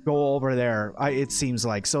go over there, it seems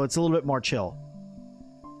like. So it's a little bit more chill.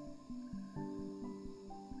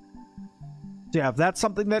 So yeah, if that's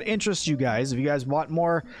something that interests you guys, if you guys want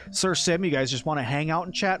more Sir Sim, you guys just want to hang out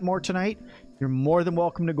and chat more tonight, you're more than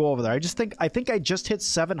welcome to go over there. I think I just hit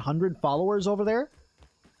 700 followers over there,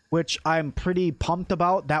 which I'm pretty pumped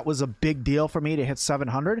about. That was a big deal for me to hit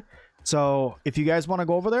 700. So if you guys want to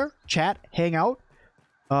go over there, chat, hang out,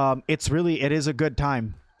 it is a good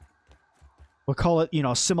time. We'll call it, you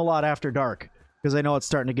know, Sim-Alot after dark, because I know it's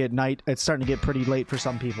starting to get night. It's starting to get pretty late for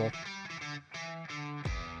some people.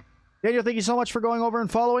 Daniel, thank you so much for going over and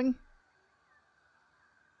following.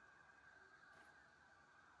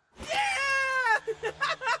 Yeah!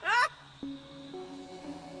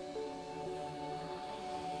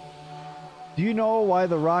 Do you know why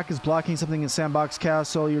the rock is blocking something in Sandbox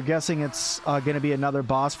Castle? You're guessing it's going to be another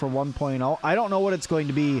boss for 1.0. I don't know what it's going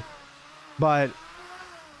to be, but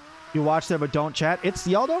you watch there, but don't chat.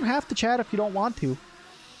 Y'all don't have to chat if you don't want to.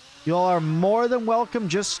 Y'all are more than welcome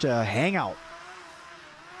just to hang out.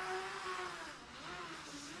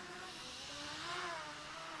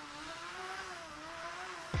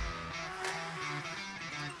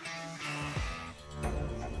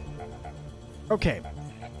 Okay.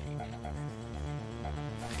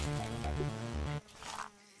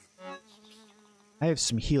 I have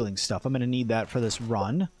some healing stuff. I'm going to need that for this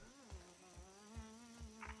run.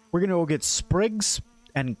 We're going to go get sprigs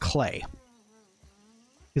and clay.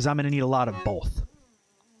 Because I'm going to need a lot of both.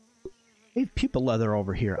 I have pupa leather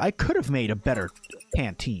over here. I could have made a better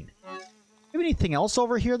canteen. Have anything else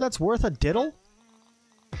over here that's worth a diddle?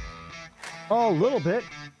 Oh, a little bit.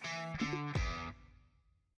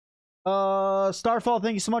 Starfall,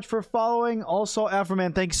 thank you so much for following. Also,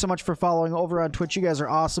 Afroman, thank you so much for following over on Twitch. You guys are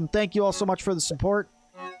awesome. Thank you all so much for the support.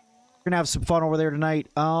 We're gonna have some fun over there tonight.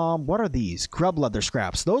 What are these? Grub leather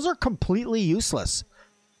scraps. Those are completely useless.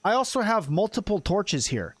 I also have multiple torches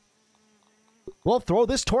here. Well, throw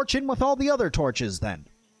this torch in with all the other torches then.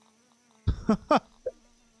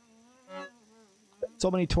 So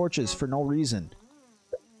many torches for no reason.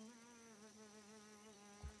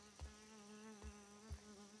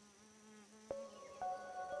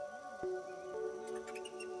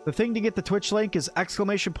 The thing to get the Twitch link is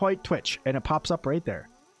 !Twitch, and it pops up right there.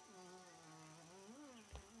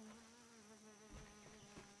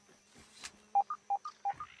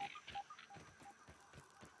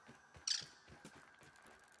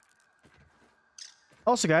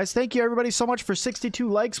 Also, guys, thank you everybody so much for 62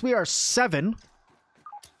 likes. We are 7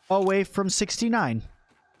 away from 69.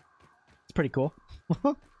 It's pretty cool.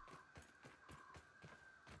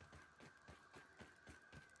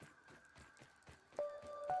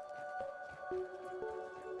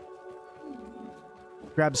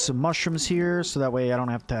 Grab some mushrooms here, so that way I don't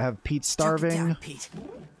have to have Pete starving. Down, Pete.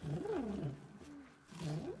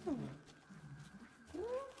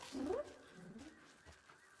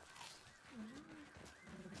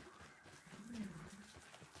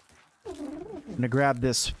 I'm gonna grab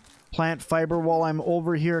this plant fiber while I'm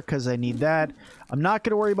over here, because I need that. I'm not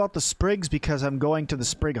gonna worry about the sprigs, because I'm going to the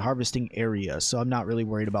sprig harvesting area, so I'm not really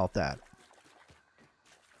worried about that.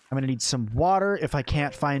 I'm gonna need some water if I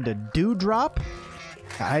can't find a dewdrop.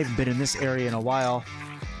 I haven't been in this area in a while.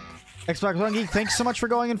 Xbox One Geek, thanks so much for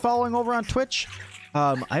going and following over on Twitch.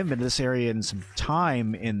 I haven't been to this area in some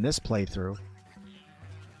time in this playthrough.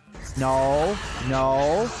 No.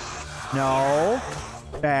 No. No.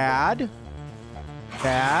 Bad.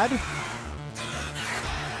 Bad.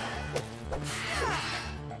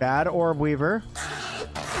 Bad Orb Weaver.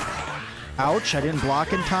 Ouch, I didn't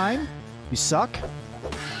block in time. You suck.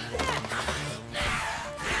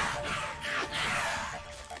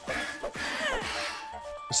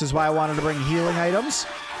 This is why I wanted to bring healing items.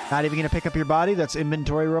 Not even going to pick up your body. That's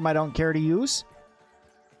inventory room I don't care to use.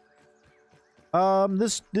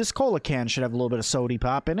 This cola can should have a little bit of sody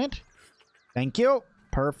pop in it. Thank you.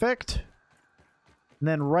 Perfect. And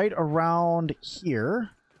then right around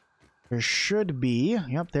here, there should be...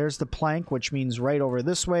 Yep, there's the plank, which means right over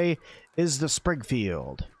this way is the sprig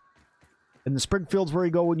field. And the sprig field's where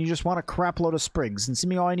you go when you just want a crap load of sprigs. And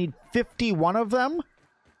seemingly I need 51 of them.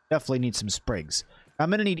 Definitely need some sprigs. I'm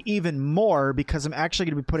going to need even more because I'm actually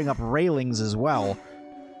going to be putting up railings as well.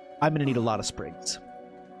 I'm going to need a lot of sprigs.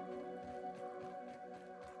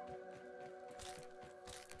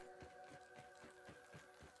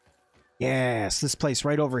 Yes, this place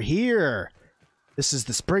right over here. This is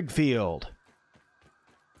the sprig field.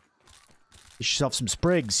 Get yourself some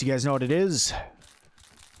sprigs. You guys know what it is?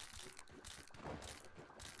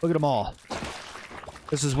 Look at them all.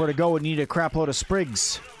 This is where to go when you need a crap load of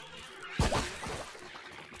sprigs.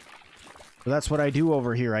 So that's what I do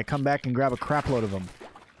over here. I come back and grab a crap load of them.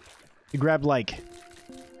 You grab like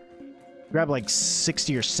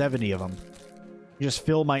 60 or 70 of them. You just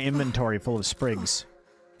fill my inventory full of sprigs.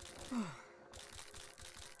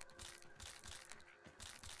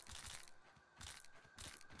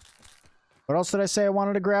 What else did I say I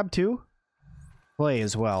wanted to grab too? Clay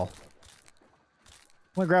as well.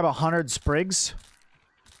 I'm gonna grab 100 sprigs.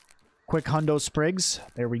 Quick hundo sprigs.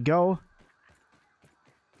 There we go.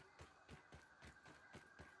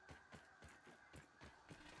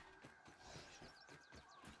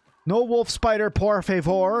 No wolf spider, por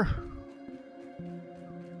favor.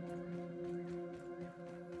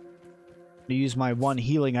 To use my one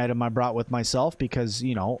healing item I brought with myself because,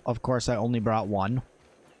 you know, of course I only brought one.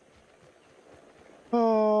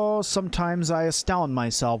 Oh, sometimes I astound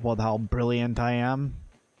myself with how brilliant I am.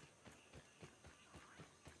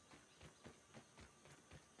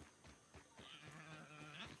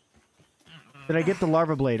 Did I get the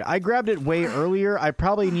larva blade? I grabbed it way earlier. I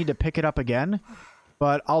probably need to pick it up again.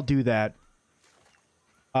 But I'll do that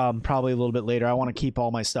probably a little bit later. I want to keep all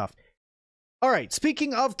my stuff. All right,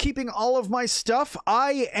 speaking of keeping all of my stuff,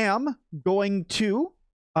 I am going to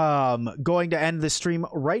end this stream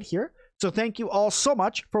right here. So thank you all so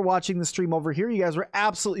much for watching the stream over here. You guys were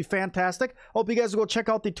absolutely fantastic. Hope you guys will go check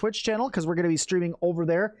out the Twitch channel because we're going to be streaming over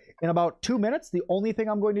there in about 2 minutes. The only thing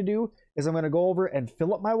I'm going to do is I'm going to go over and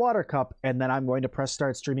fill up my water cup, and then I'm going to press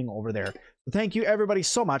start streaming over there. So thank you everybody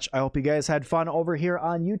so much. I hope you guys had fun over here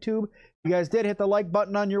on YouTube. If you guys did, hit the like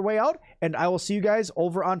button on your way out, and I will see you guys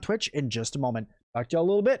over on Twitch in just a moment. Talk to y'all a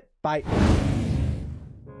little bit. Bye.